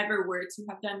I ever were to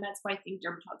have done med school, I think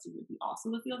dermatology would be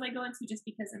also the field I go into, just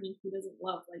because, I mean, who doesn't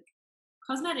love like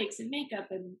cosmetics and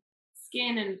makeup and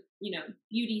skin and, you know,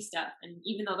 beauty stuff? And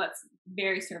even though that's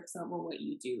very surface level what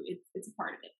you do, it's a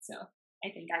part of it. So I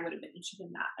think I would have been interested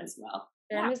in that as well.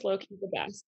 Derm is low key the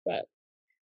best, but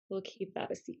we'll keep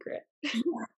that a secret.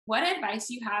 What advice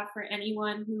do you have for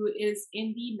anyone who is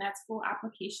in the med school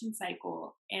application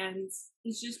cycle and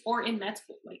is just, or in med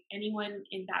school, like anyone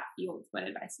in that field? What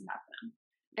advice do you have for them?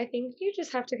 I think you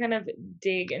just have to kind of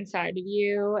dig inside of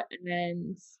you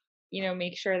and, you know,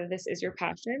 make sure that this is your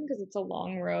passion, because it's a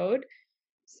long road.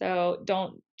 So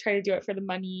don't try to do it for the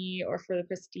money or for the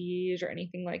prestige or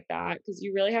anything like that, because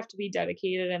you really have to be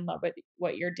dedicated and love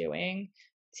what you're doing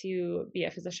to be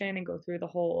a physician and go through the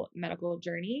whole medical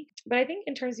journey. But I think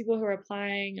in terms of people who are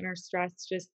applying and are stressed,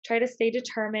 just try to stay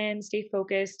determined, stay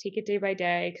focused, take it day by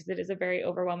day, because it is a very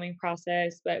overwhelming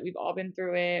process, but we've all been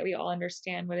through it. We all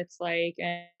understand what it's like.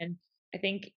 And I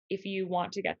think if you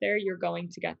want to get there, you're going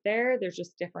to get there. There's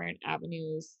just different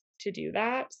avenues to do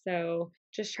that. So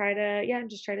just try to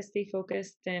stay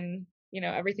focused, and, you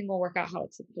know, everything will work out how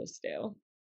it's supposed to.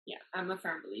 Yeah, I'm a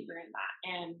firm believer in that.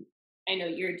 And I know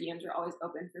your DMs are always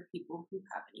open for people who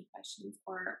have any questions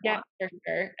or Yeah, want. for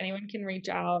sure. Anyone can reach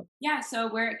out. Yeah, so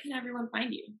where can everyone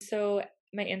find you? So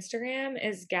my Instagram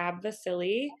is Gab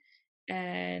Vasile,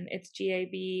 and it's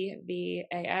GABVASILE.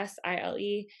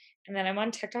 And then I'm on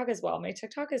TikTok as well. My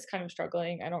TikTok is kind of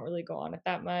struggling. I don't really go on it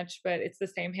that much, but it's the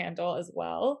same handle as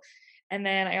well. And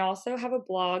then I also have a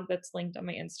blog that's linked on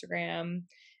my Instagram,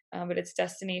 but it's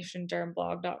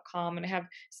destinationdermblog.com. And I have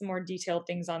some more detailed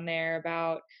things on there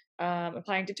about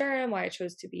applying to derm, why I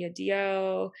chose to be a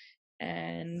DO,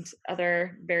 and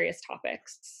other various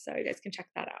topics. So you guys can check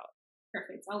that out.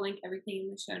 Perfect. I'll link everything in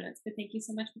the show notes. But thank you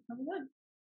so much for coming on.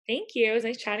 Thank you. It was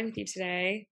nice chatting with you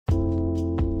today.